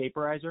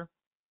vaporizer?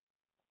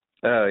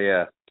 Oh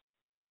yeah.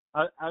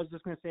 I was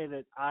just gonna say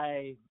that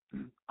I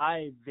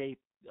vape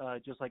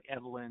just like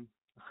Evelyn.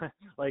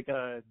 I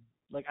can't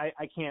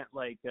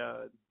I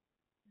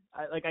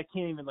can't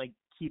even like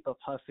keep a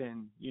puff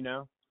in, you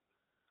know?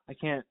 I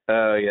can't.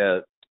 Oh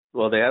yeah.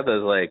 Well, they have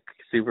those like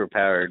super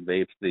powered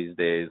vapes these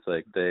days.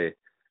 Like I've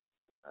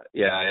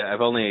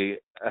only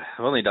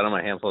done them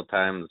a handful of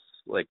times,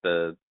 like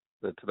the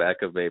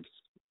tobacco vapes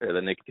or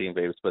the nicotine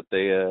vapes, but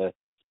they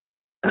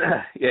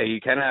yeah,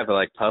 you kind of have to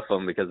like puff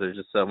them because there's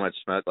just so much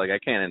smoke. Like I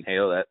can't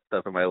inhale that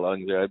stuff in my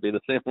lungs, or I'd be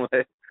the same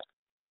way.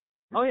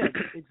 Oh yeah,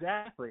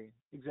 exactly.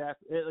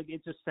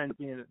 It just sends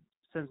me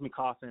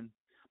coughing.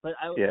 But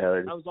I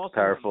was also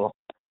powerful.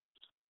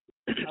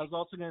 I was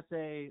also gonna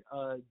say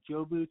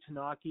Jobu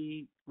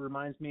Tanaki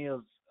reminds me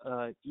of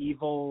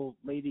evil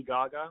Lady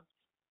Gaga,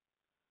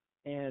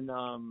 and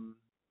Jobu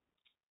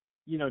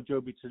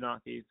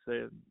Tanaki, it's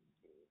the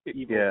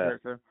evil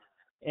character,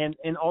 and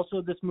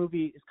also this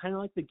movie is kind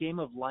of like the Game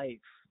of Life.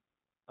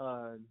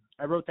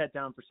 I wrote that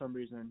down for some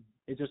reason.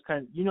 It just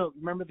kind of,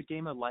 remember the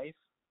game of life?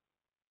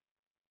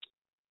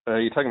 Are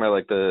you talking about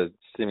like the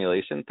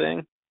simulation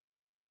thing,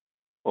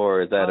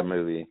 or is that a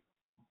movie?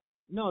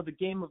 No, the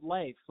game of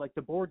life, like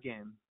the board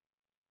game.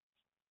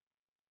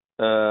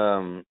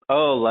 Oh,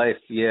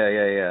 Life.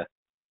 Yeah.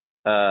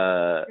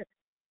 For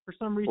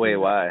some reason. Wait,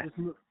 why?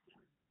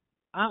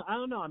 I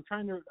don't know. I'm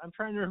trying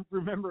to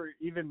remember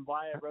even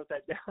why I wrote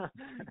that down.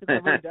 Because I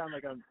wrote it down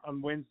like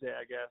on Wednesday,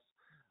 I guess.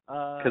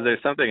 Because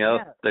there's something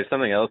else. Yeah. There's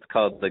something else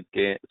called the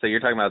game. So you're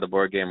talking about the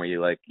board game where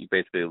you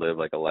basically live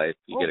like a life.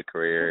 You get a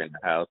career and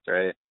a house,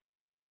 right?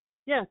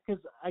 Yeah,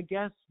 because I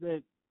guess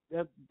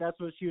that's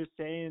what she was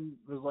saying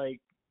was like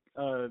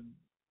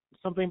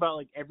something about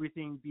like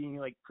everything being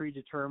like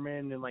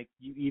predetermined and like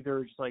you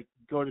either just like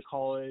go to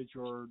college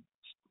or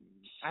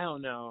I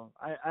don't know.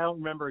 I don't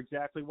remember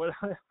exactly what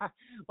I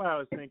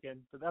was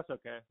thinking, but that's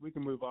okay. We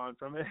can move on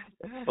from it.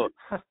 Well,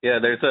 yeah,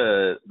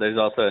 there's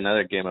also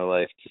another game of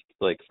life, just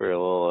like for a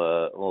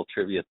little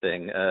trivia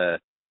thing. I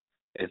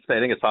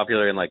think it's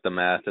popular in like the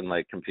math and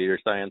like computer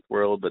science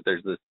world, but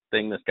there's this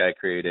thing this guy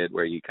created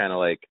where you kind of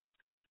like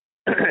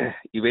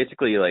you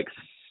basically like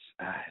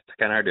it's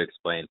kind of hard to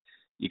explain.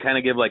 You kind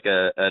of give like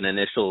an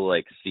initial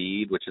like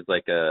seed, which is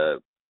like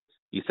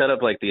you set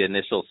up like the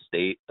initial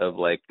state of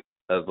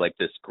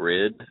this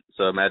grid.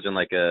 So imagine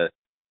like a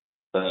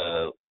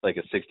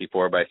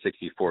 64 by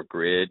 64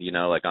 grid,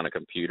 like on a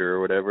computer or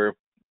whatever,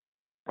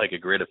 like a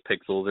grid of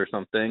pixels or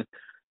something.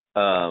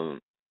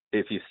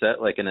 If you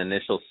set like an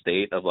initial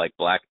state of like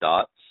black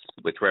dots,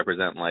 which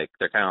represent like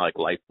they're kind of like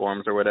life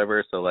forms or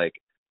whatever. So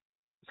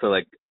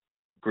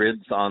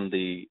grids on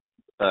the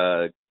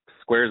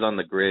squares on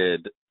the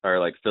grid are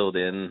like filled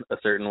in a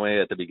certain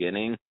way at the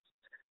beginning,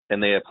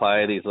 and they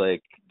apply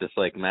this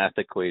math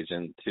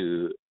equation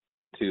to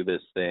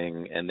this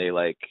thing, and they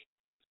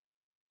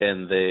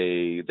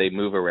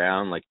move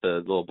around, like the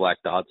little black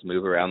dots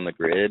move around the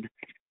grid,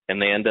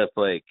 and they end up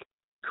like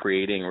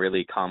creating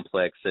really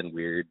complex and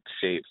weird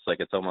shapes. Like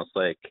it's almost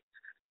like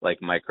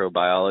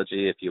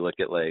microbiology if you look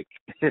at like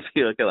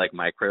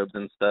microbes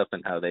and stuff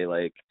and how they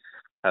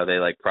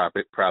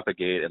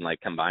propagate and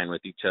like combine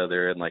with each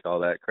other and like all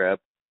that crap.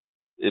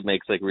 It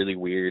makes like really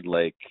weird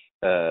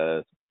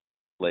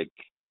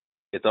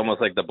it's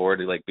almost like the board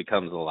like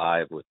becomes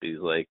alive with these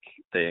like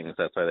things.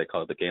 That's why they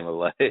call it the game of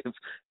life. It's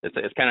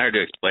kind of hard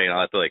to explain.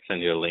 I'll have to like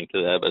send you a link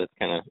to that, but it's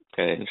kind of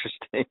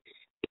interesting.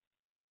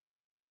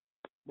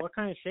 What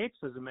kind of shapes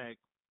does it make?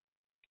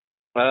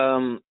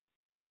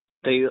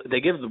 They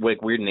give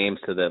like weird names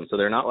to them, so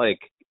they're not like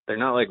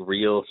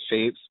real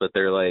shapes, but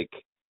they're like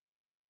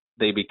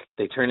they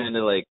turn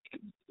into like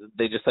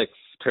they just like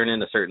turn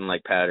into certain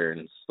like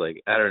patterns.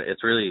 Like I don't.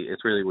 It's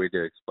really weird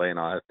to explain.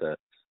 I'll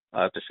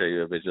have to show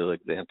you a visual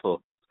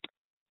example.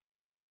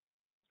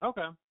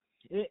 Okay.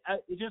 It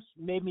just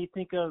made me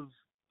think of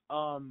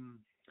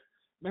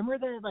remember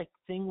that like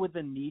thing with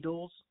the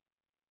needles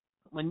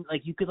when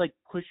like you could like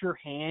push your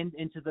hand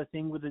into the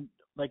thing with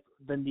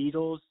the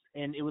needles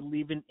and it would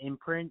leave an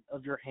imprint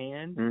of your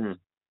hand.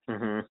 Mm-hmm.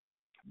 Mm-hmm.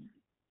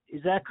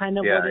 Is that kind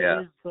of what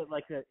it is? But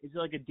is it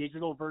like a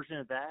digital version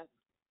of that?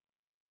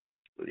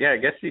 Yeah, I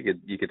guess you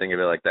could think of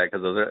it like that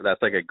because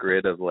that's like a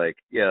grid of like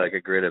a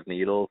grid of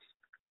needles.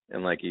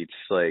 And like each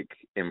like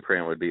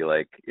imprint would be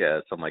like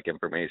some like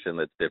information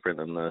that's different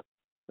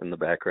than the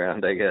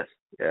background, I guess.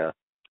 Yeah.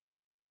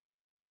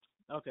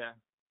 Okay.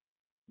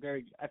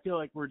 I feel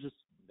like we're just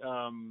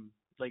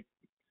like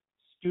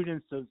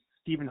students of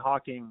Stephen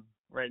Hawking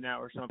right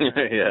now or something.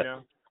 Yeah.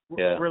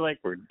 We're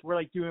like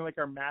doing like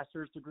our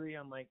master's degree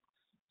on like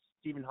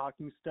Stephen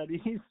Hawking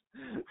studies.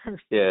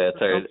 Yeah,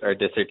 it's our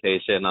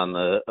dissertation on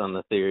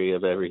the theory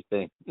of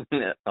everything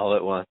all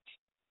at once.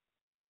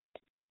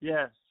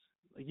 Yes.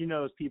 Like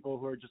those people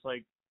who are just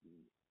like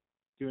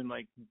doing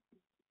like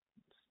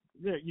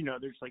they're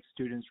just like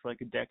students for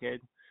like a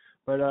decade.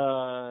 But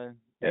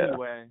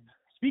anyway,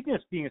 speaking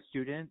of being a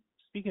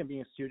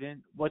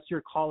student, what's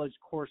your college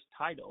course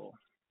title?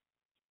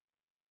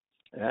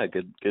 Yeah,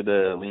 good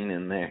lead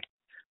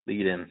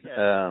in.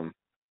 Yeah.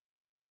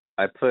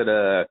 I put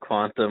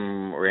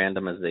quantum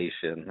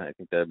randomization. I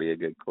think that'd be a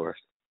good course.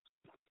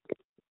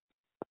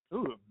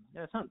 Ooh,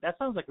 that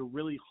sounds like a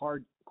really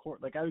hard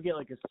course. Like I would get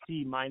like a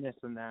C- in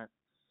that.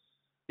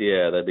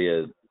 Yeah, that'd be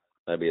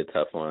a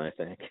tough one, I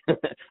think.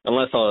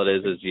 Unless all it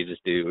is you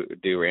just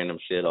do random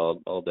shit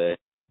all day.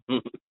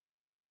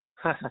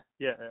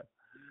 Yeah.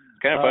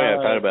 Kind of funny. I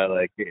thought about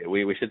like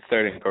we should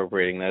start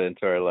incorporating that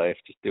into our life.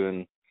 Just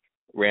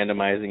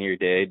randomizing your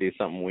day. Do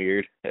something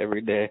weird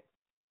every day.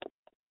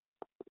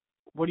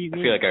 What do you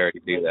mean? I feel like I already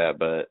do that,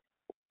 but.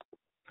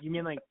 You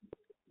mean like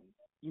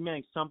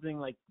something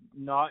like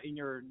not in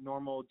your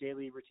normal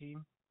daily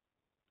routine?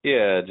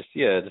 Yeah,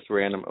 just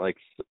random, like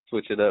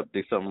switch it up,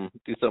 do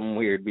something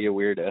weird, be a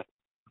weirdo.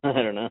 I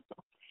don't know.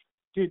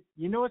 Dude,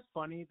 what's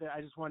funny that I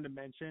just wanted to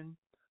mention?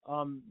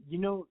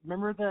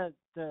 Remember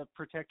the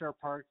Protect Our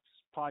Parks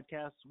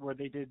podcast where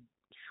they did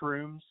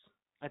shrooms?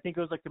 I think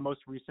it was like the most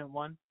recent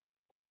one.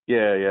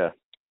 Yeah.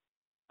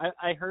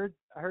 I heard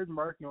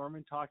Mark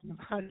Norman talking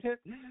about it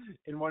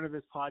in one of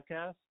his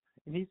podcasts,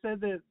 and he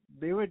said that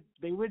they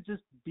would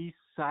just be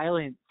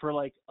silent for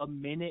like a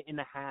minute and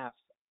a half,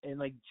 and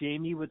like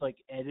Jamie would like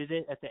edit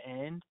it at the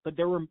end, but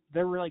there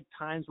were like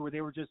times where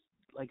they were just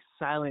like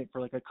silent for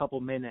like a couple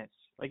minutes.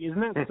 Like, isn't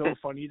that so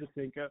funny to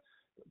think of?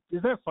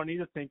 Isn't that funny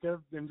to think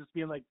of them just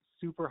being like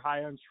super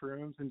high on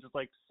shrooms and just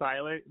like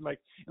silent and like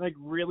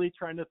really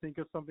trying to think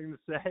of something to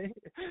say?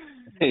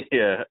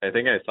 Yeah, I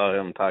think I saw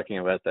him talking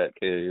about that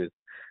too. He was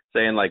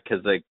saying like,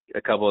 cause like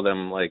a couple of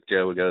them, like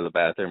Joe would go to the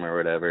bathroom or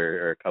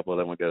whatever, or a couple of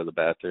them would go to the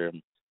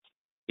bathroom.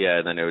 Yeah,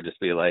 and then it would just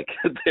be like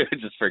they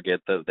would just forget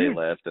that they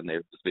left, and they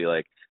would just be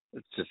like,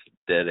 it's just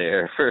dead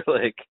air for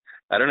like,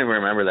 I don't even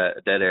remember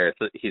that dead air.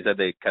 So he said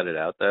they cut it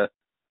out though.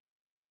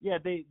 Yeah,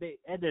 they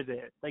edited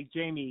it. Like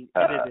Jamie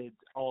edited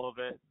all of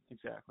it.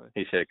 Exactly.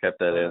 He should have kept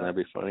that in. That'd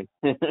be funny.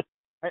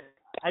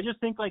 I just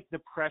think like the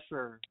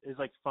pressure is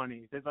like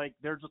funny.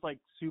 They're just like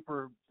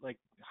super like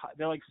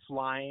they're like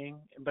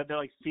flying, but they're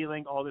like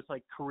feeling all this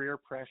like career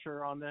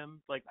pressure on them.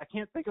 Like I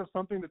can't think of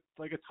something that's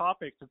like a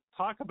topic to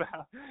talk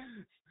about.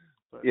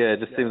 But, yeah, it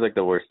just seems like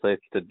the worst place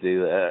to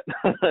do that.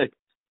 Like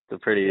it's a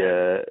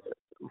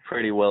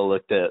pretty well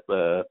looked at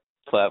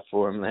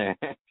platform there.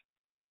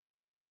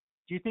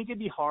 Do you think it'd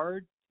be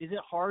hard? Is it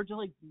hard to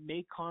like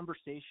make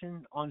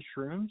conversation on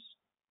shrooms?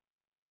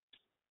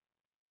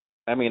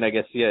 I mean, I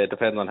guess yeah, it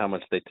depends on how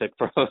much they took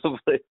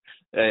probably.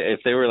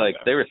 If they were like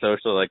they were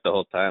social like the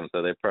whole time,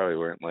 so they probably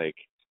weren't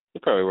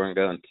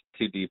going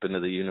too deep into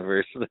the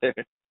universe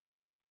there.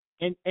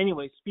 And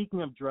anyway,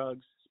 speaking of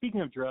drugs,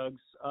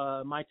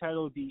 my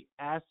title would be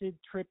Acid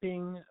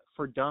Tripping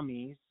for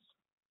Dummies.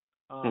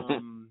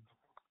 That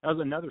was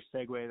another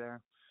segue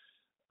there.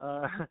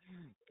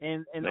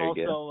 And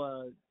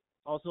there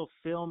also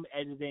film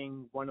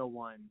editing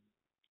 101,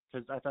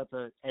 because I thought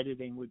the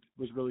editing was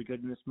really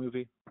good in this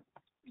movie.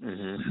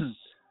 Mm-hmm.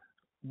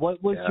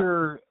 What was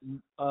your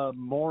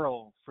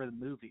moral for the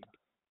movie?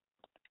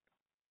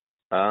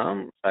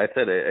 I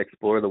said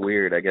explore the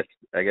weird. I guess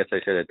I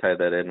should have tied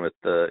that in with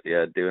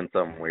doing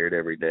something weird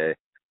every day.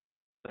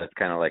 That's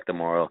kind of like the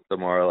moral. The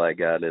moral I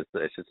got is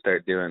I should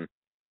start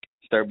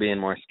being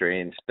more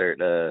strange.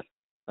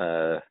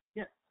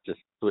 Just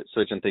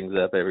switching things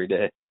up every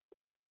day.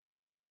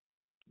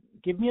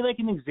 Give me like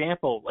an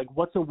example. Like,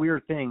 what's a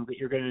weird thing that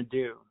you're gonna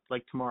do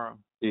like tomorrow?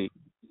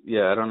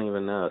 Yeah, I don't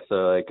even know.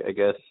 So like, I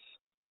guess,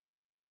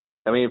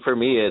 I mean, for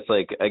me, it's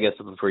like, I guess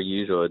for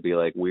usual, it'd be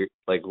like weird,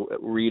 like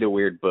read a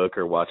weird book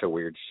or watch a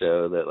weird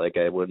show that like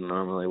I wouldn't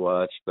normally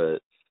watch.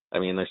 But I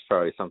mean, there's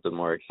probably something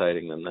more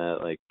exciting than that.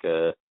 Like,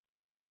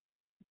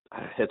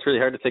 it's really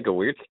hard to think of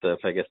weird stuff.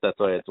 I guess that's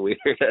why it's weird.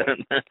 I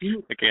don't know.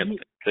 I can't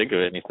think of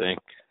anything.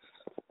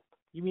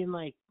 You mean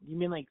like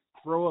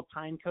throw a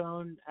pine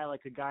cone at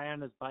like a guy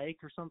on his bike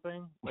or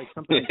something? Like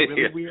something like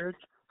really weird?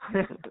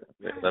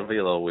 Yeah, that'd be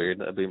a little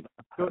weird. I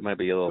might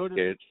be a little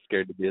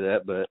scared to do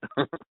that, but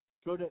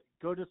go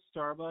to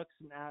Starbucks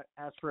and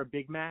ask for a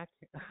Big Mac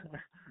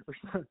or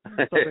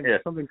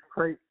something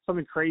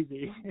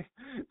crazy.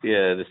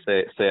 Yeah, just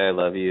say I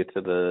love you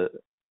to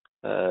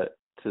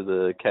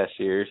the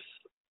cashiers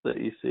that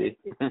you see.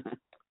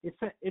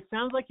 It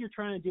sounds like you're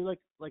trying to do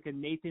like a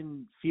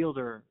Nathan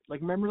Fielder.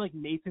 Like, remember like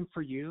Nathan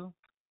For You?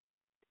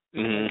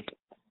 Mm-hmm.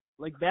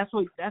 Like that's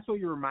what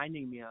you're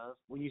reminding me of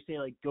when you say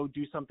like go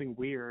do something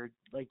weird.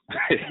 Like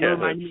you're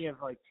reminding me of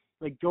like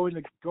go in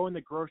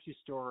the grocery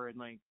store and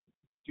like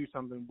do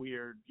something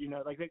weird. You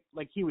know,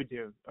 like he would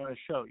do on a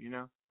show. You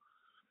know.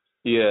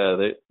 Yeah.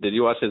 Did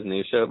you watch his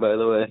new show, by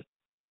the way?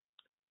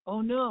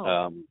 Oh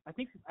no. I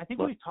think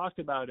we talked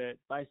about it,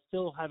 but I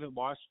still haven't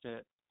watched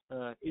it.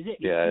 Is it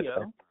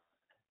HBO?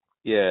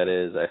 Yeah, it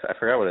is. I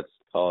forgot what it's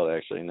called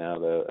actually now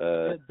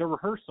though. The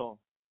rehearsal.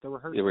 The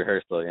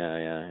rehearsal.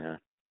 Yeah.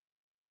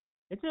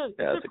 It's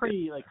a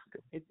pretty like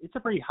it's a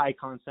pretty high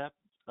concept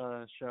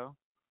show,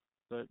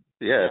 but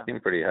yeah, it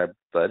seemed pretty high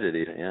budget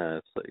even. Yeah,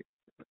 it's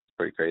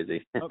pretty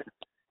crazy.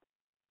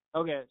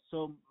 Okay,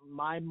 so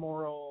my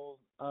moral,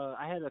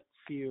 I had a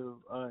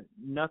few.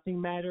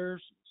 Nothing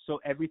matters, so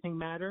everything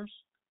matters.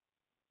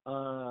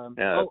 I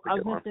was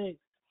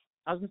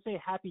gonna say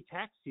happy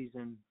tax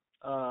season.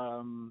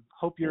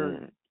 Hope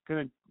you're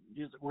we're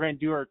gonna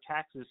do our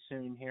taxes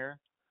soon here.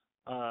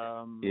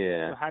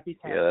 So happy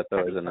tax. Yeah, that's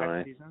always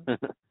annoying.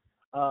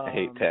 I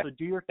hate tax.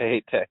 I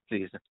hate tax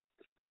season.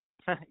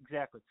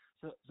 Exactly.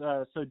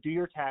 So do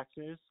your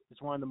taxes.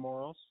 It's one of the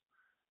morals,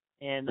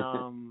 and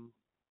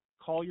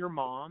call your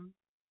mom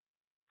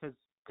because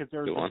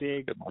there's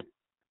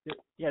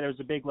there's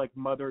a big like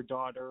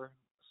mother-daughter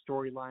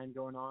storyline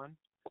going on,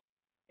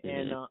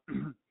 and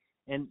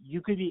and you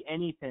could be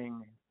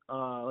anything,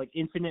 like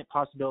infinite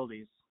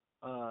possibilities,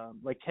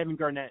 like Kevin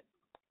Garnett.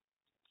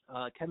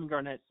 Kevin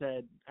Garnett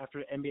said after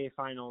the NBA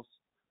Finals,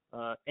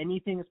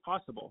 anything is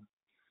possible.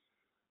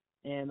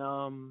 And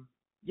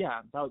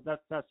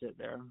that's it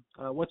there.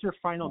 What's your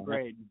final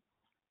grade?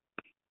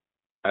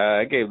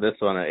 I gave this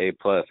one an A+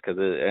 because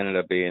it ended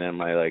up being in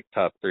my like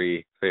top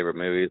 3 favorite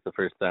movies the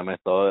first time I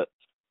saw it.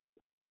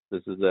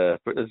 This is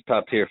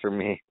top tier for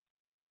me.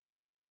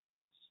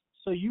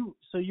 So you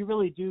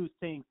really do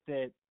think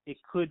that it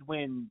could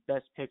win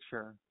Best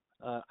Picture?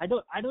 I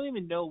don't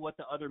even know what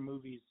the other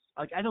movies,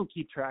 like, I don't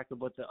keep track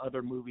of what the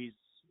other movies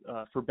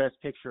for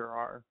Best Picture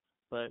are,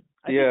 but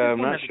I think Yeah, this I'm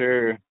one not has a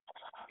sure.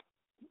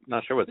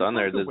 Not sure what's this on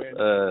one there. could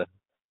win.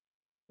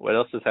 What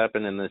else has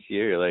happened in this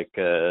year? Like,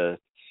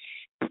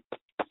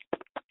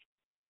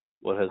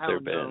 what has I there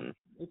don't know.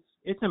 been?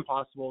 It's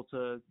impossible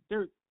to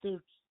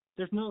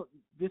there's no.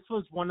 This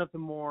was one of the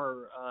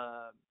more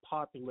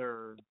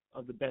popular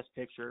of the Best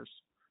Pictures.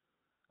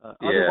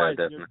 Yeah, Otherwise,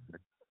 definitely.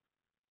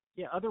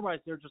 otherwise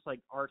they're just like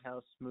art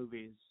house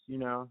movies, you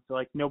know, so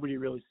like nobody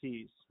really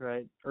sees,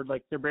 right? Or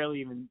like they're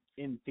barely even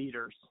in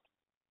theaters.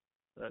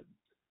 But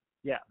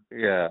yeah,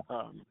 Yeah.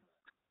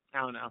 I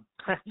don't know.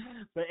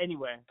 But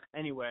anyway,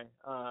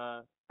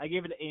 I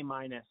gave it an A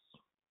minus.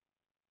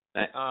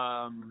 Nice.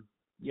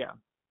 Yeah,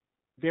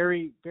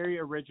 very very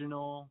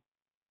original,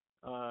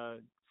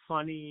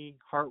 funny,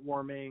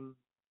 heartwarming,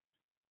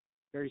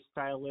 very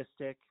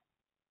stylistic.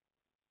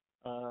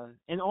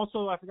 And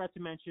also, I forgot to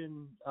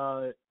mention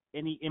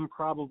any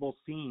improbable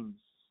scenes.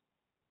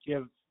 Do you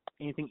have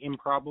anything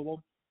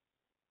improbable?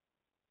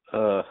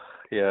 Uh,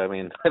 yeah. I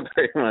mean,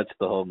 very much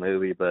the whole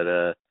movie,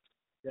 but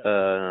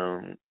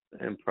Yeah.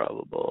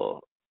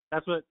 improbable.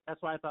 That's what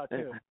I thought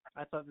too.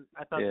 I thought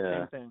the Yeah.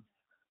 same thing.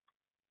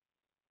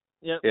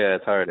 Yep. Yeah,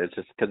 it's hard. It's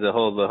just because the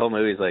whole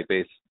movie's like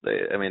based.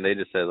 I mean, they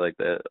just said like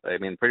the. I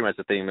mean, pretty much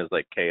the theme is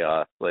like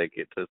chaos, like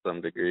it to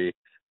some degree.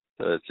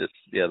 So it's just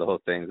the whole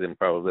thing's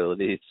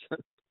improbabilities.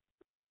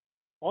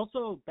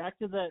 Also, back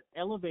to that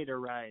elevator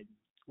ride.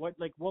 What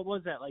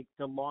was that? Like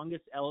the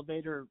longest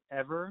elevator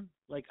ever?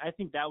 Like I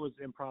think that was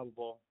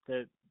improbable.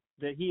 That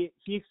he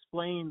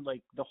explained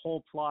like the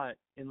whole plot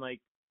in like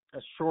a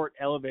short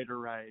elevator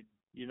ride,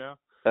 you know?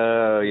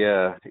 Oh It,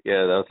 yeah.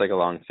 That was like a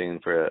long scene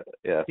for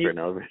for it, an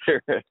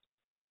elevator.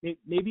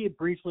 maybe it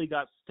briefly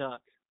got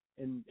stuck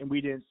and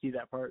we didn't see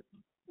that part.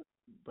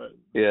 But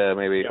Yeah,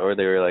 maybe, yeah. or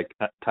they were like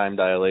time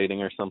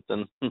dilating or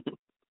something.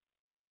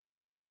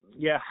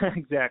 Yeah,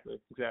 exactly.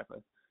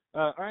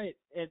 All right.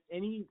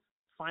 Any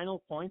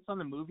final points on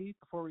the movie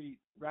before we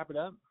wrap it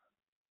up?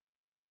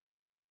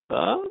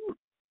 um,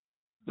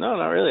 no,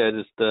 not really. I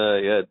just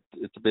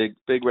it's a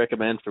big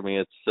recommend for me.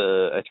 It's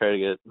I try to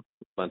get a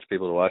bunch of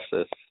people to watch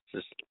this.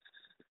 It's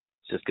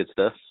just good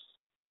stuff.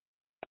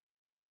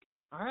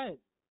 All right.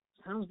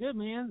 Sounds good,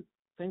 man.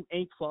 Think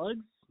any plugs?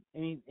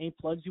 Any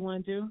plugs you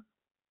want to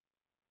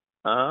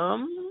do?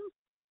 Um,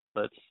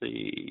 let's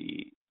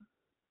see.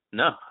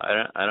 No,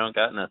 I don't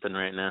got nothing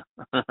right now.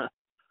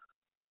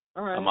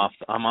 All I'm right.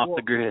 off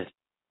the Well, grid.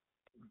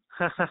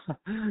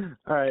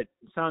 all right.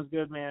 Sounds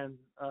good, man.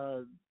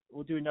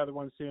 We'll do another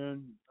one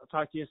soon. I'll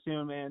talk to you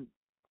soon, man.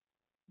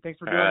 Thanks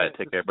for All doing right, it.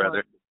 take This care, is fun.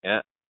 brother.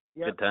 Yeah,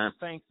 Yep. good time.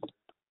 Thanks.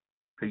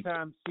 Good Peace.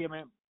 time. See you,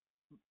 man.